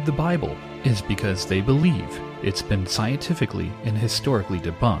don't believe the Bible is because they believe it's been scientifically and historically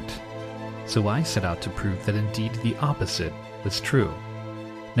debunked. So I set out to prove that indeed the opposite was true.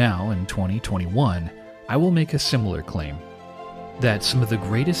 Now, in 2021, I will make a similar claim, that some of the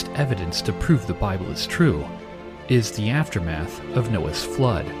greatest evidence to prove the Bible is true is the aftermath of Noah's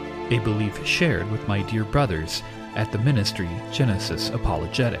flood, a belief shared with my dear brothers at the ministry Genesis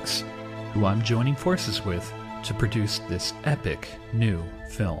Apologetics, who I'm joining forces with to produce this epic new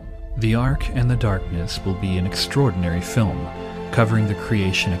film. The Ark and the Darkness will be an extraordinary film, covering the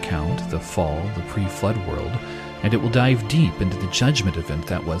creation account, the fall, the pre-flood world, and it will dive deep into the judgment event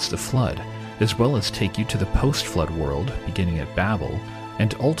that was the flood, as well as take you to the post-flood world, beginning at Babel,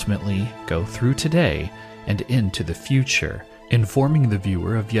 and ultimately go through today and into the future, informing the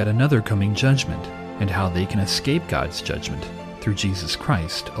viewer of yet another coming judgment, and how they can escape God's judgment through Jesus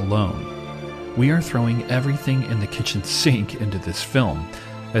Christ alone. We are throwing everything in the kitchen sink into this film,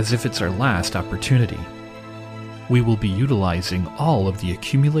 as if it's our last opportunity. We will be utilizing all of the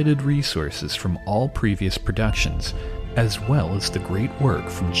accumulated resources from all previous productions, as well as the great work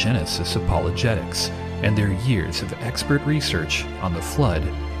from Genesis Apologetics and their years of expert research on the flood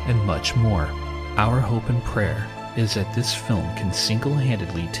and much more. Our hope and prayer is that this film can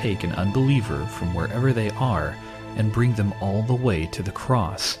single-handedly take an unbeliever from wherever they are and bring them all the way to the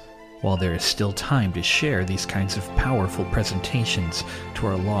cross, while there is still time to share these kinds of powerful presentations to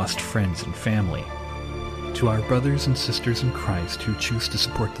our lost friends and family. To our brothers and sisters in Christ who choose to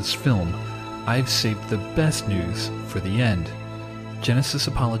support this film, I've saved the best news for the end. Genesis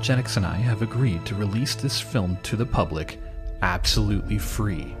Apologetics and I have agreed to release this film to the public absolutely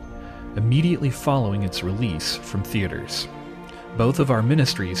free, immediately following its release from theaters. Both of our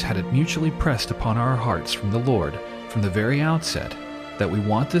ministries had it mutually pressed upon our hearts from the Lord from the very outset that we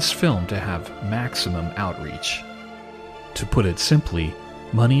want this film to have maximum outreach. To put it simply,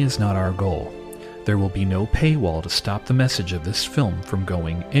 money is not our goal. There will be no paywall to stop the message of this film from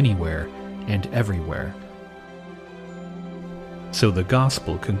going anywhere and everywhere, so the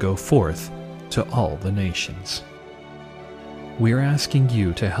gospel can go forth to all the nations. We're asking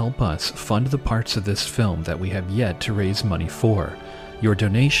you to help us fund the parts of this film that we have yet to raise money for. Your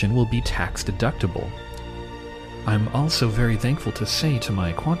donation will be tax deductible. I'm also very thankful to say to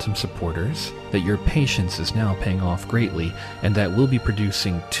my Quantum supporters that your patience is now paying off greatly, and that we'll be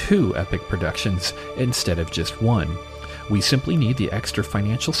producing 2 epic productions instead of just 1. We simply need the extra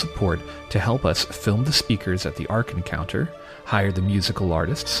financial support to help us film the speakers at the Ark Encounter, hire the musical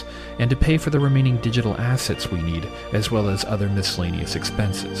artists, and to pay for the remaining digital assets we need, as well as other miscellaneous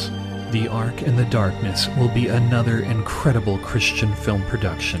expenses. The Ark and the Darkness will be another incredible Christian film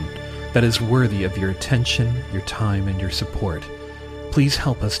production that is worthy of your attention, your time, and your support. Please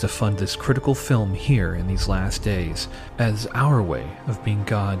help us to fund this critical film here in these last days as our way of being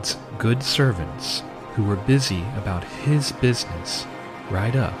God's good servants who were busy about His business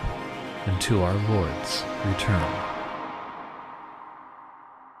right up until our Lord's return.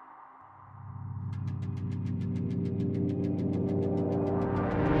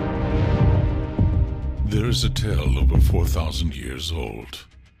 There is a tale over 4,000 years old,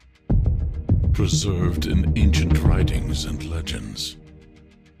 preserved in ancient writings and legends,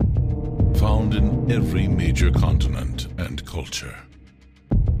 found in every major continent and culture.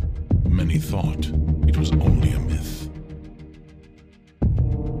 Many thought it was only a myth,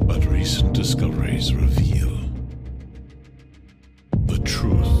 but recent discoveries reveal the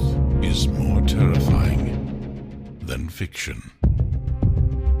truth is more terrifying than fiction.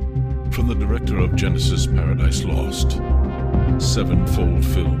 From the director of Genesis Paradise Lost, Sevenfold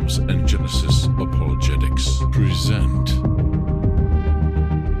Films and Genesis Apologetics present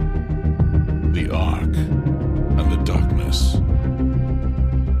The Ark and the Darkness.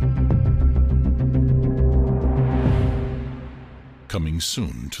 Coming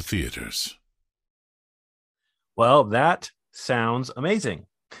soon to theaters. Well, that sounds amazing.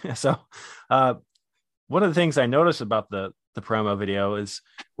 So, one of the things I noticed about the promo video is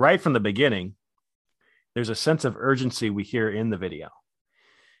right from the beginning, there's a sense of urgency we hear in the video.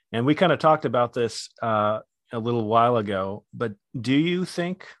 And we kind of talked about this a little while ago, but do you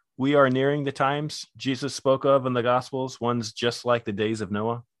think we are nearing the times Jesus spoke of in the Gospels, ones just like the days of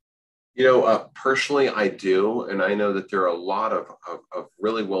Noah? Personally, I do. And I know that there are a lot of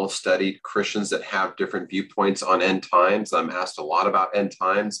really well-studied Christians that have different viewpoints on end times. I'm asked a lot about end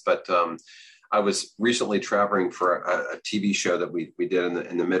times, but I was recently traveling for a TV show that we did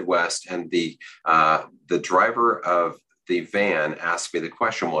in the Midwest, and the driver of the van asked me the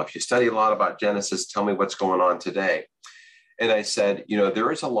question, well, if you study a lot about Genesis, tell me what's going on today. And I said,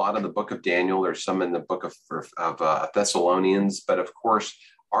 there is a lot in the book of Daniel. There's some in the book of Thessalonians, but of course,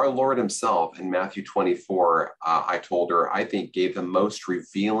 our Lord himself in Matthew 24, I told her, I think gave the most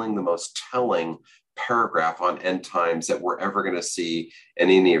revealing, the most telling paragraph on end times that we're ever going to see in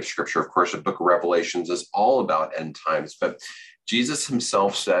any of Scripture. Of course, the book of Revelations is all about end times, but Jesus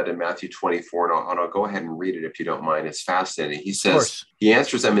himself said in Matthew 24, and I'll go ahead and read it if you don't mind. It's fascinating. He says, he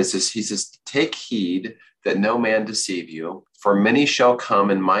answers them, he says, take heed that no man deceive you, for many shall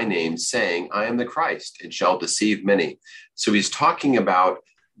come in my name, saying, I am the Christ, and shall deceive many. So he's talking about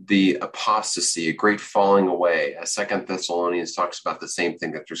the apostasy, a great falling away. As Second Thessalonians talks about the same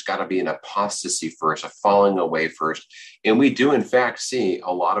thing, that there's got to be an apostasy first, a falling away first. And we do, in fact, see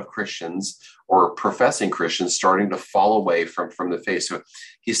a lot of Christians or professing Christians starting to fall away from the faith. So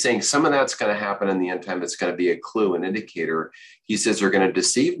he's saying some of that's going to happen in the end time. It's going to be a clue, an indicator. He says they're going to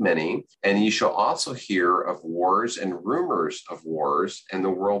deceive many, and you shall also hear of wars and rumors of wars. And the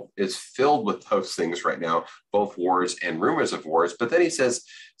world is filled with those things right now, both wars and rumors of wars. But then he says,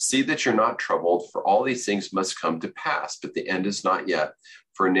 see that you're not troubled, for all these things must come to pass, but the end is not yet.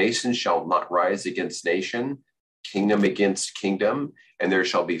 For nation shall not rise against nation, kingdom against kingdom, and there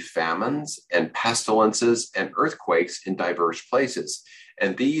shall be famines and pestilences and earthquakes in diverse places.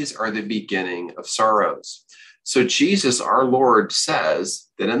 And these are the beginning of sorrows. So Jesus, our Lord, says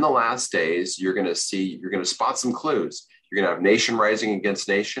that in the last days, you're going to spot some clues. You're going to have nation rising against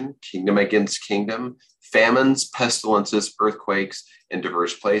nation, kingdom against kingdom, famines, pestilences, earthquakes in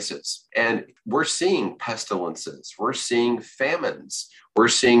diverse places. And we're seeing pestilences. We're seeing famines. We're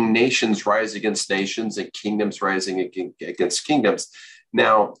seeing nations rise against nations and kingdoms rising against kingdoms.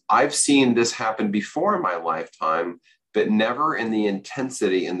 Now, I've seen this happen before in my lifetime, but never in the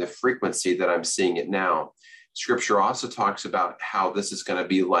intensity and the frequency that I'm seeing it now. Scripture also talks about how this is going to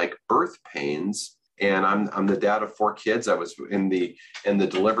be like birth pains. And I'm the dad of 4 kids. I was in the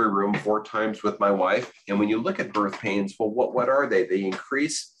delivery room 4 times with my wife. And when you look at birth pains, well, what are they? They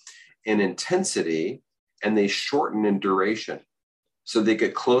increase in intensity and they shorten in duration. So they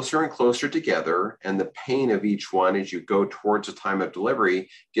get closer and closer together, and the pain of each one as you go towards the time of delivery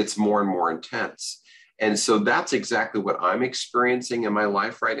gets more and more intense. And so that's exactly what I'm experiencing in my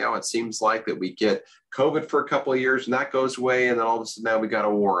life right now. It seems like that we get COVID for a couple of years and that goes away. And then all of a sudden now we got a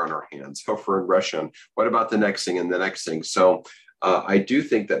war on our hands over in Russia. And what about the next thing and the next thing? So I do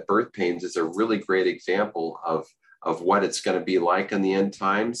think that birth pains is a really great example of what it's going to be like in the end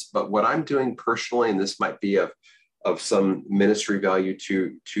times. But what I'm doing personally, and this might be of some ministry value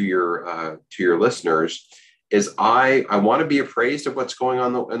to your listeners, is I want to be appraised of what's going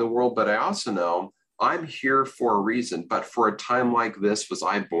on in the world, but I also know I'm here for a reason. But for a time like this, was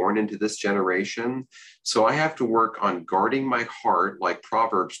I born into this generation? So I have to work on guarding my heart, like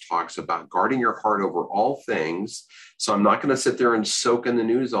Proverbs talks about, guarding your heart over all things. So I'm not going to sit there and soak in the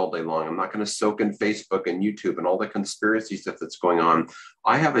news all day long. I'm not going to soak in Facebook and YouTube and all the conspiracy stuff that's going on.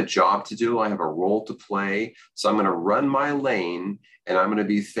 I have a job to do. I have a role to play. So I'm going to run my lane, and I'm going to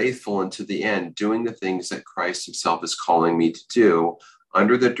be faithful unto the end, doing the things that Christ himself is calling me to do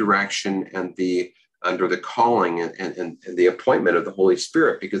under the direction and under the calling and the appointment of the Holy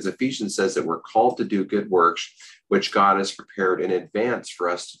Spirit, because Ephesians says that we're called to do good works, which God has prepared in advance for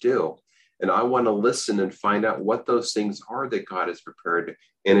us to do. And I want to listen and find out what those things are that God has prepared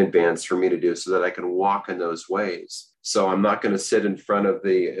in advance for me to do, so that I can walk in those ways. So I'm not going to sit in front of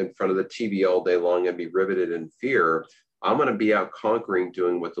the TV all day long and be riveted in fear. I'm going to be out conquering,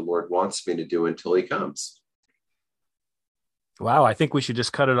 doing what the Lord wants me to do until he comes. Wow, I think we should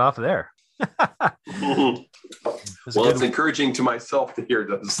just cut it off there. Well, it's encouraging to myself to hear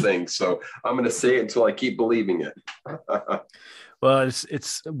those things. So I'm going to say it until I keep believing it. Well,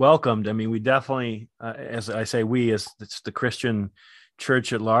 it's welcomed. I mean, we definitely, as I say, we as it's the Christian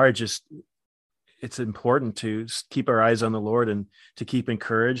church at large, it's important to keep our eyes on the Lord and to keep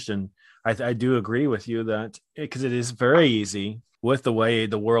encouraged. And I do agree with you that because it is very easy with the way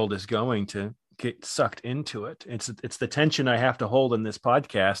the world is going to get sucked into it. It's the tension I have to hold in this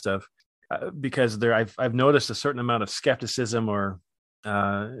podcast of because I've noticed a certain amount of skepticism or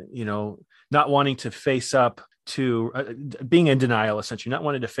not wanting to face up to being in denial, essentially not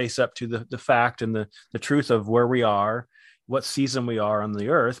wanting to face up to the fact and the truth of where we are, what season we are on the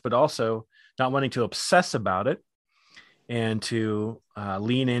earth, but also not wanting to obsess about it and to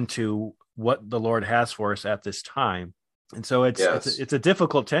lean into what the Lord has for us at this time. And so it's a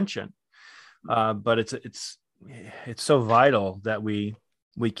difficult tension, but it's so vital that we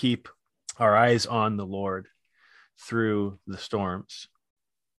keep our eyes on the Lord through the storms.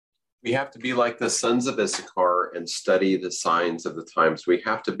 We have to be like the sons of Issachar and study the signs of the times. We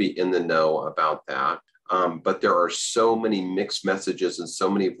have to be in the know about that. But there are so many mixed messages and so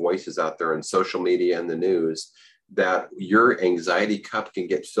many voices out there in social media and the news that your anxiety cup can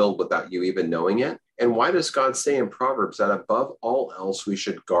get filled without you even knowing it. And why does God say in Proverbs that above all else, we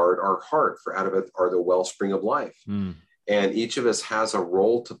should guard our heart, for out of it are the wellspring of life. And each of us has a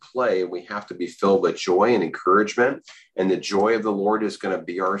role to play. We have to be filled with joy and encouragement. And the joy of the Lord is going to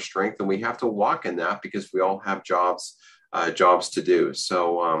be our strength. And we have to walk in that because we all have jobs to do.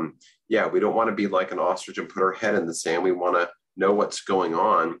 So, we don't want to be like an ostrich and put our head in the sand. We want to know what's going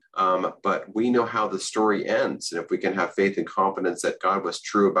on. But we know how the story ends. And if we can have faith and confidence that God was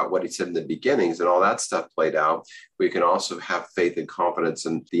true about what he said in the beginnings and all that stuff played out, we can also have faith and confidence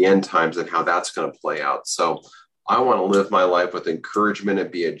in the end times and how that's going to play out. So I want to live my life with encouragement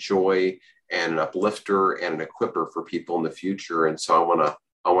and be a joy and an uplifter and an equipper for people in the future. And so I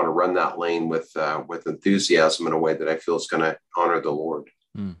want to run that lane with enthusiasm in a way that I feel is going to honor the Lord.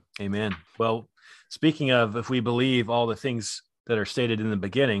 Amen. Well, speaking of, if we believe all the things that are stated in the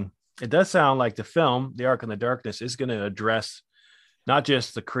beginning, it does sound like the film, The Ark in the Darkness, is going to address not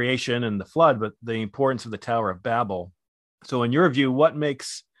just the creation and the flood, but the importance of the Tower of Babel. So in your view, what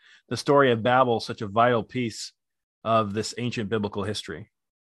makes the story of Babel such a vital piece of this ancient biblical history?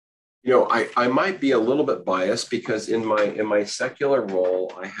 I might be a little bit biased because in my secular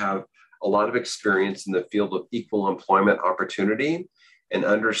role, I have a lot of experience in the field of equal employment opportunity and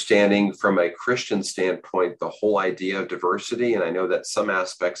understanding from a Christian standpoint the whole idea of diversity. And I know that some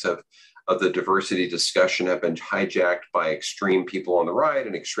aspects of the diversity discussion have been hijacked by extreme people on the right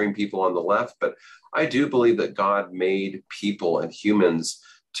and extreme people on the left. But I do believe that God made people and humans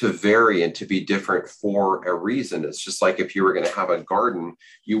to vary and to be different for a reason. It's just like if you were going to have a garden,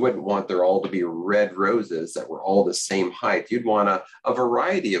 you wouldn't want there all to be red roses that were all the same height. You'd want a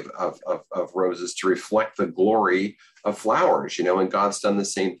variety of roses to reflect the glory of flowers, and God's done the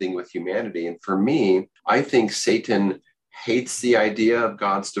same thing with humanity. And for me, I think Satan hates the idea of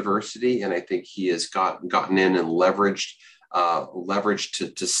God's diversity. And I think he has gotten in and leveraged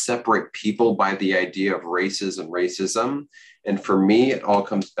to separate people by the idea of races and racism. And for me, it all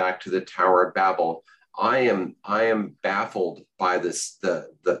comes back to the Tower of Babel. I am baffled by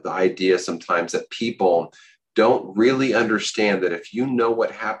the idea sometimes that people don't really understand that if you know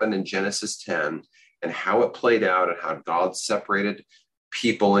what happened in Genesis 10 and how it played out and how God separated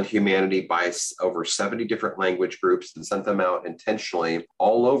people and humanity by over 70 different language groups and sent them out intentionally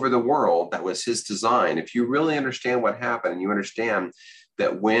all over the world, that was his design. If you really understand what happened and you understand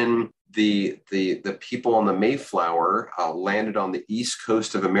that when the people on the Mayflower landed on the east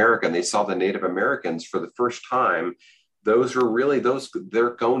coast of America and they saw the Native Americans for the first time, those were really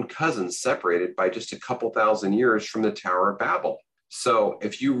their own cousins separated by just a couple thousand years from the Tower of Babel. So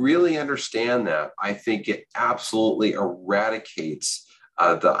if you really understand that, I think it absolutely eradicates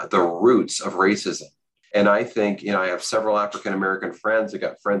the roots of racism. And I think, I have several African-American friends. I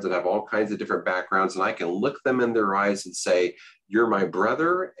got friends that have all kinds of different backgrounds, and I can look them in their eyes and say, you're my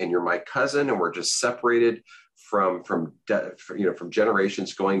brother and you're my cousin, and we're just separated from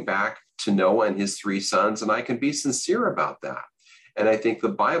generations going back to Noah and his three sons. And I can be sincere about that. And I think the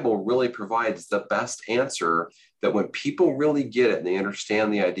Bible really provides the best answer, that when people really get it and they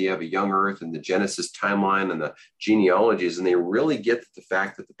understand the idea of a young earth and the Genesis timeline and the genealogies, and they really get the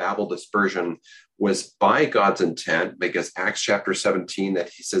fact that the Babel dispersion was by God's intent, because Acts chapter 17, that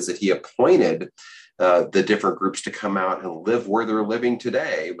he says that he appointed the different groups to come out and live where they're living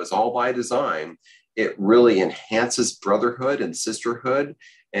today, it was all by design. It really enhances brotherhood and sisterhood,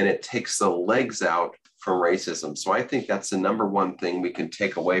 and it takes the legs out from racism. So I think that's the number one thing we can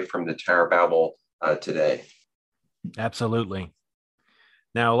take away from the Tower of Babel today. Absolutely.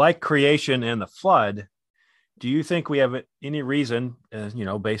 Now, like creation and the flood, do you think we have any reason,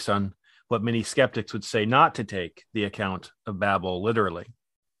 based on what many skeptics would say, not to take the account of Babel literally?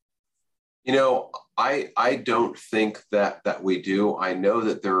 I don't think that we do. I know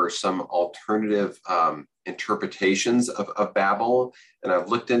that there are some alternative interpretations of Babel, and I've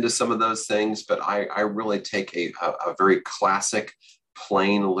looked into some of those things, but I really take a very classic,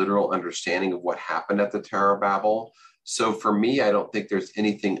 plain, literal understanding of what happened at the Tower of Babel. So for me, I don't think there's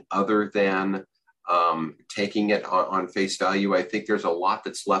anything other than taking it on face value. I think there's a lot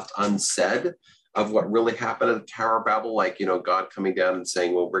that's left unsaid of what really happened at the Tower of Babel, like, God coming down and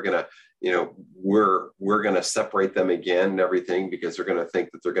saying, well, we're going to separate them again and everything, because they're going to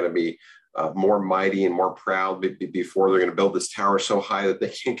think that they're going to be more mighty and more proud before they're going to build this tower so high that they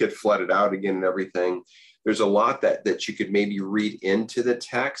can't get flooded out again and everything. There's a lot that you could maybe read into the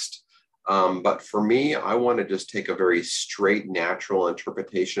text. But for me, I want to just take a very straight, natural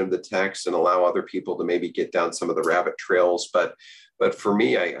interpretation of the text and allow other people to maybe get down some of the rabbit trails. But for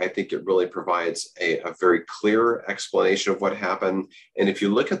me, I think it really provides a very clear explanation of what happened. And if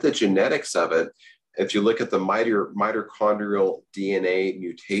you look at the genetics of it, if you look at the mitochondrial DNA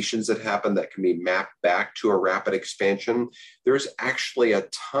mutations that happen that can be mapped back to a rapid expansion, there's actually a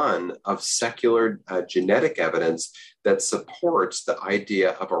ton of secular genetic evidence that supports the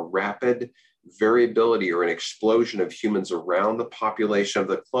idea of a rapid variability or an explosion of humans around the population of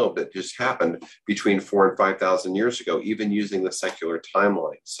the globe that just happened between 4,000 and 5,000 years ago, even using the secular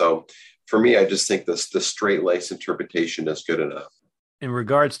timeline. So for me, I just think the straight lace interpretation is good enough. In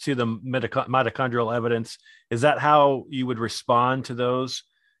regards to the mitochondrial evidence, is that how you would respond to those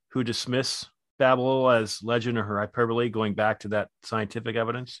who dismiss Babel as legend or hyperbole, going back to that scientific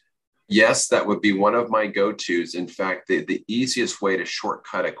evidence? Yes, that would be one of my go-tos. In fact, the easiest way to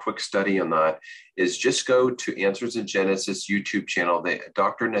shortcut a quick study on that is just go to Answers in Genesis YouTube channel.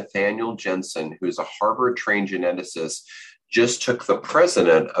 Dr. Nathaniel Jensen, who's a Harvard-trained geneticist, just took the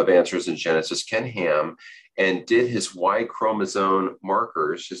president of Answers in Genesis, Ken Ham, and did his Y chromosome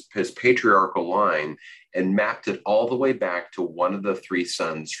markers, his patriarchal line, and mapped it all the way back to one of the three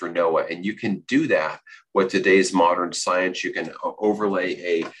sons for Noah. And you can do that with today's modern science. You can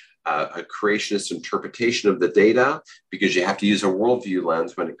overlay a creationist interpretation of the data, because you have to use a worldview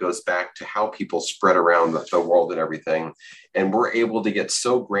lens when it goes back to how people spread around the world and everything. And we're able to get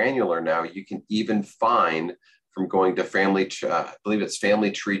so granular now, you can even find, from going to I believe it's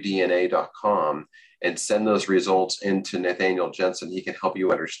familytreedna.com, and send those results into Nathaniel Jensen. He can help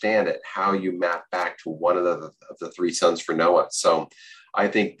you understand it, how you map back to one of the three sons for Noah. So I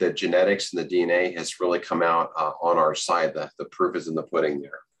think the genetics and the DNA has really come out on our side. The proof is in the pudding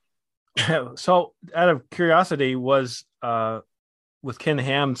there. So out of curiosity, was with Ken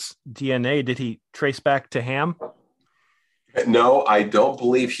Ham's DNA, did he trace back to Ham? No, I don't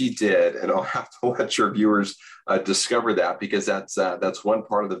believe he did. And I'll have to let your viewers discover that, because that's one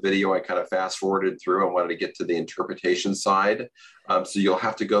part of the video I kind of fast forwarded through. I wanted to get to the interpretation side. So you'll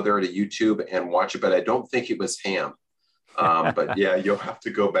have to go there to YouTube and watch it, but I don't think it was Ham. But yeah, you'll have to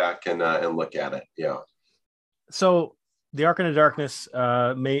go back and look at it. Yeah. So the Ark into Darkness,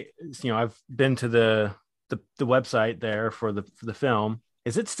 I've been to the website there for the film.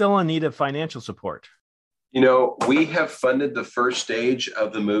 Is it still in need of financial support? We have funded the first stage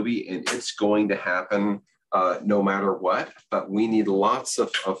of the movie, and it's going to happen no matter what. But we need lots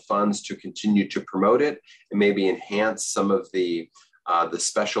of funds to continue to promote it and maybe enhance some of the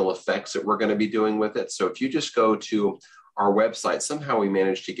special effects that we're going to be doing with it. So if you just go to our website, somehow we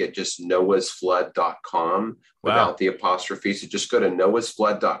managed to get just noahsflood.com without the apostrophe. So just go to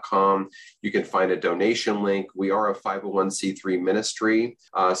noahsflood.com. You can find a donation link. We are a 501c3 ministry,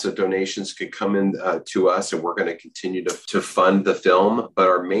 so donations can come in to us, and we're going to continue to fund the film. But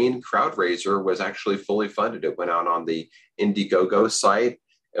our main crowd raiser was actually fully funded. It went out on the Indiegogo site,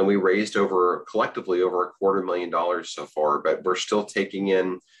 and we raised collectively over $250,000 so far. But we're still taking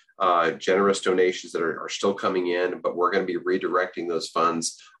in generous donations that are still coming in, but we're going to be redirecting those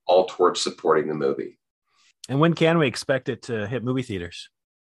funds all towards supporting the movie. And when can we expect it to hit movie theaters?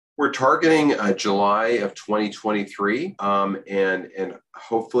 We're targeting July of 2023, and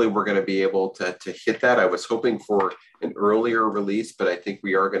hopefully we're going to be able to hit that. I was hoping for an earlier release, but I think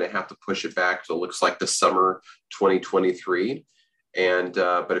we are going to have to push it back. So it looks like the summer 2023. And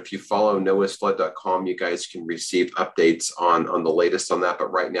but if you follow noahsflood.com, you guys can receive updates on the latest on that.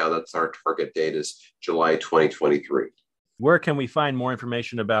 But right now, that's our target date is July 2023. Where can we find more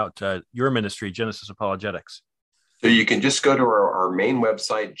information about your ministry, Genesis Apologetics? So you can just go to our main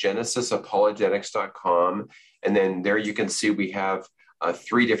website, genesisapologetics.com, and then there you can see we have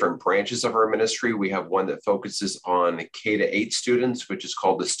 3 different branches of our ministry. We have one that focuses on K-8 students, which is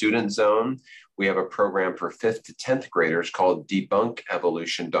called the Student Zone. We have a program for 5th to 10th graders called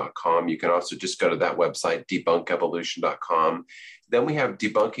debunkevolution.com. You can also just go to that website, debunkevolution.com. Then we have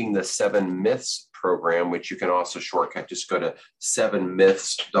Debunking the 7 Myths program, which you can also shortcut. Just go to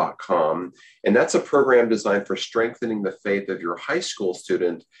 7myths.com. And that's a program designed for strengthening the faith of your high school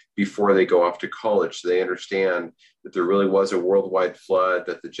student before they go off to college. So they understand that there really was a worldwide flood,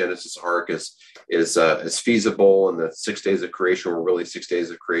 that the Genesis ark is feasible, and the 6 days of creation were really 6 days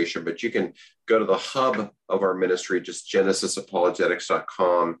of creation. But you can go to the hub of our ministry, just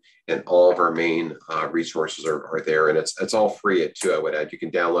genesisapologetics.com, and all of our main resources are there. And it's all free too, I would add. You can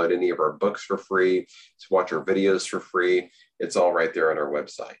download any of our books for free, watch our videos for free. It's all right there on our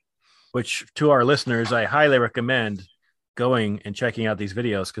website. Which, to our listeners, I highly recommend going and checking out these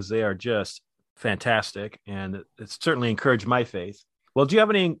videos, because they are just fantastic, and it's certainly encouraged my faith. Well, do you have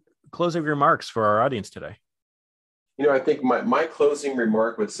any closing remarks for our audience today? I think my closing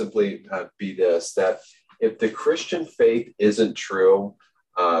remark would simply be this, that if the Christian faith isn't true,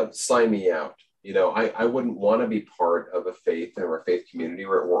 sign me out. I wouldn't want to be part of a faith or a faith community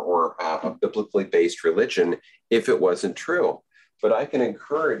or a biblically based religion if it wasn't true. But I can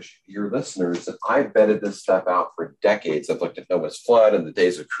encourage your listeners that I've vetted this stuff out for decades. I've looked at Noah's flood and the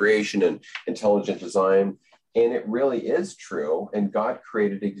days of creation and intelligent design, and it really is true. And God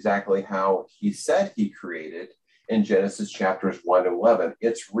created exactly how he said he created in Genesis chapters 1 and 11.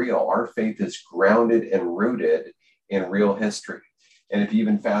 It's real. Our faith is grounded and rooted in real history. And if you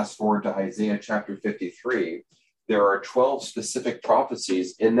even fast forward to Isaiah chapter 53, there are 12 specific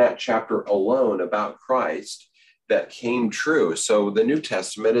prophecies in that chapter alone about Christ that came true. So the New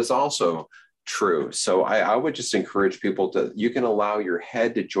Testament is also true. So I would just encourage people you can allow your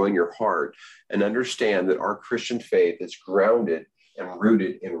head to join your heart and understand that our Christian faith is grounded and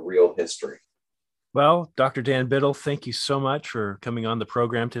rooted in real history. Well, Dr. Dan Biddle, thank you so much for coming on the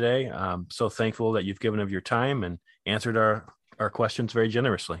program today. I'm so thankful that you've given of your time and answered our questions very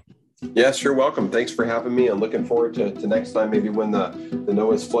generously. Yes, you're welcome. Thanks for having me. I'm looking forward to next time, maybe when the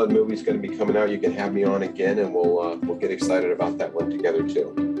Noah's Flood movie is going to be coming out. You can have me on again, and we'll get excited about that one together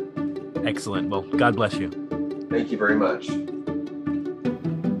too. Excellent. Well, God bless you. Thank you very much.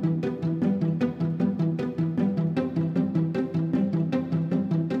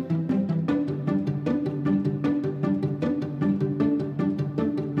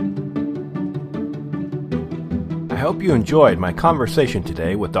 I hope you enjoyed my conversation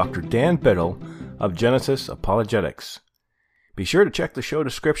today with Dr. Dan Biddle of Genesis Apologetics. Be sure to check the show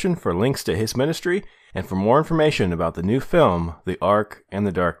description for links to his ministry and for more information about the new film, The Ark and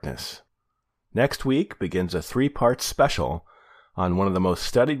the Darkness. Next week begins a 3-part special on one of the most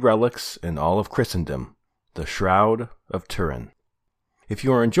studied relics in all of Christendom, the Shroud of Turin. If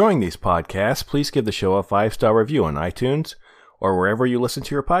you are enjoying these podcasts, please give the show a 5-star review on iTunes or wherever you listen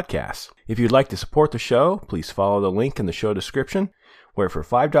to your podcasts. If you'd like to support the show, please follow the link in the show description, where for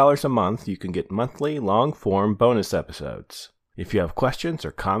 $5 a month you can get monthly long-form bonus episodes. If you have questions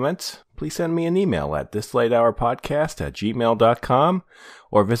or comments, please send me an email at thislatehourpodcast@gmail.com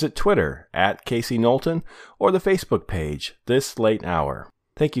or visit Twitter @Casey Knowlton or the Facebook page This Late Hour.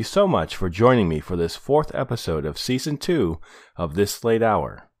 Thank you so much for joining me for this 4th episode of Season 2 of This Late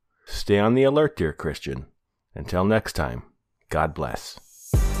Hour. Stay on the alert, dear Christian. Until next time, God bless.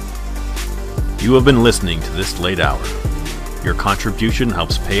 You have been listening to This Late Hour. Your contribution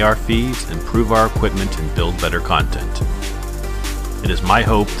helps pay our fees, improve our equipment, and build better content. It is my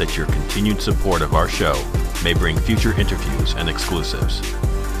hope that your continued support of our show may bring future interviews and exclusives.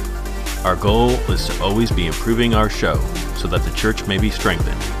 Our goal is to always be improving our show so that the church may be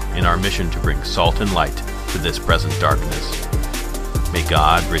strengthened in our mission to bring salt and light to this present darkness. May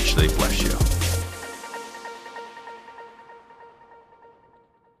God richly bless you.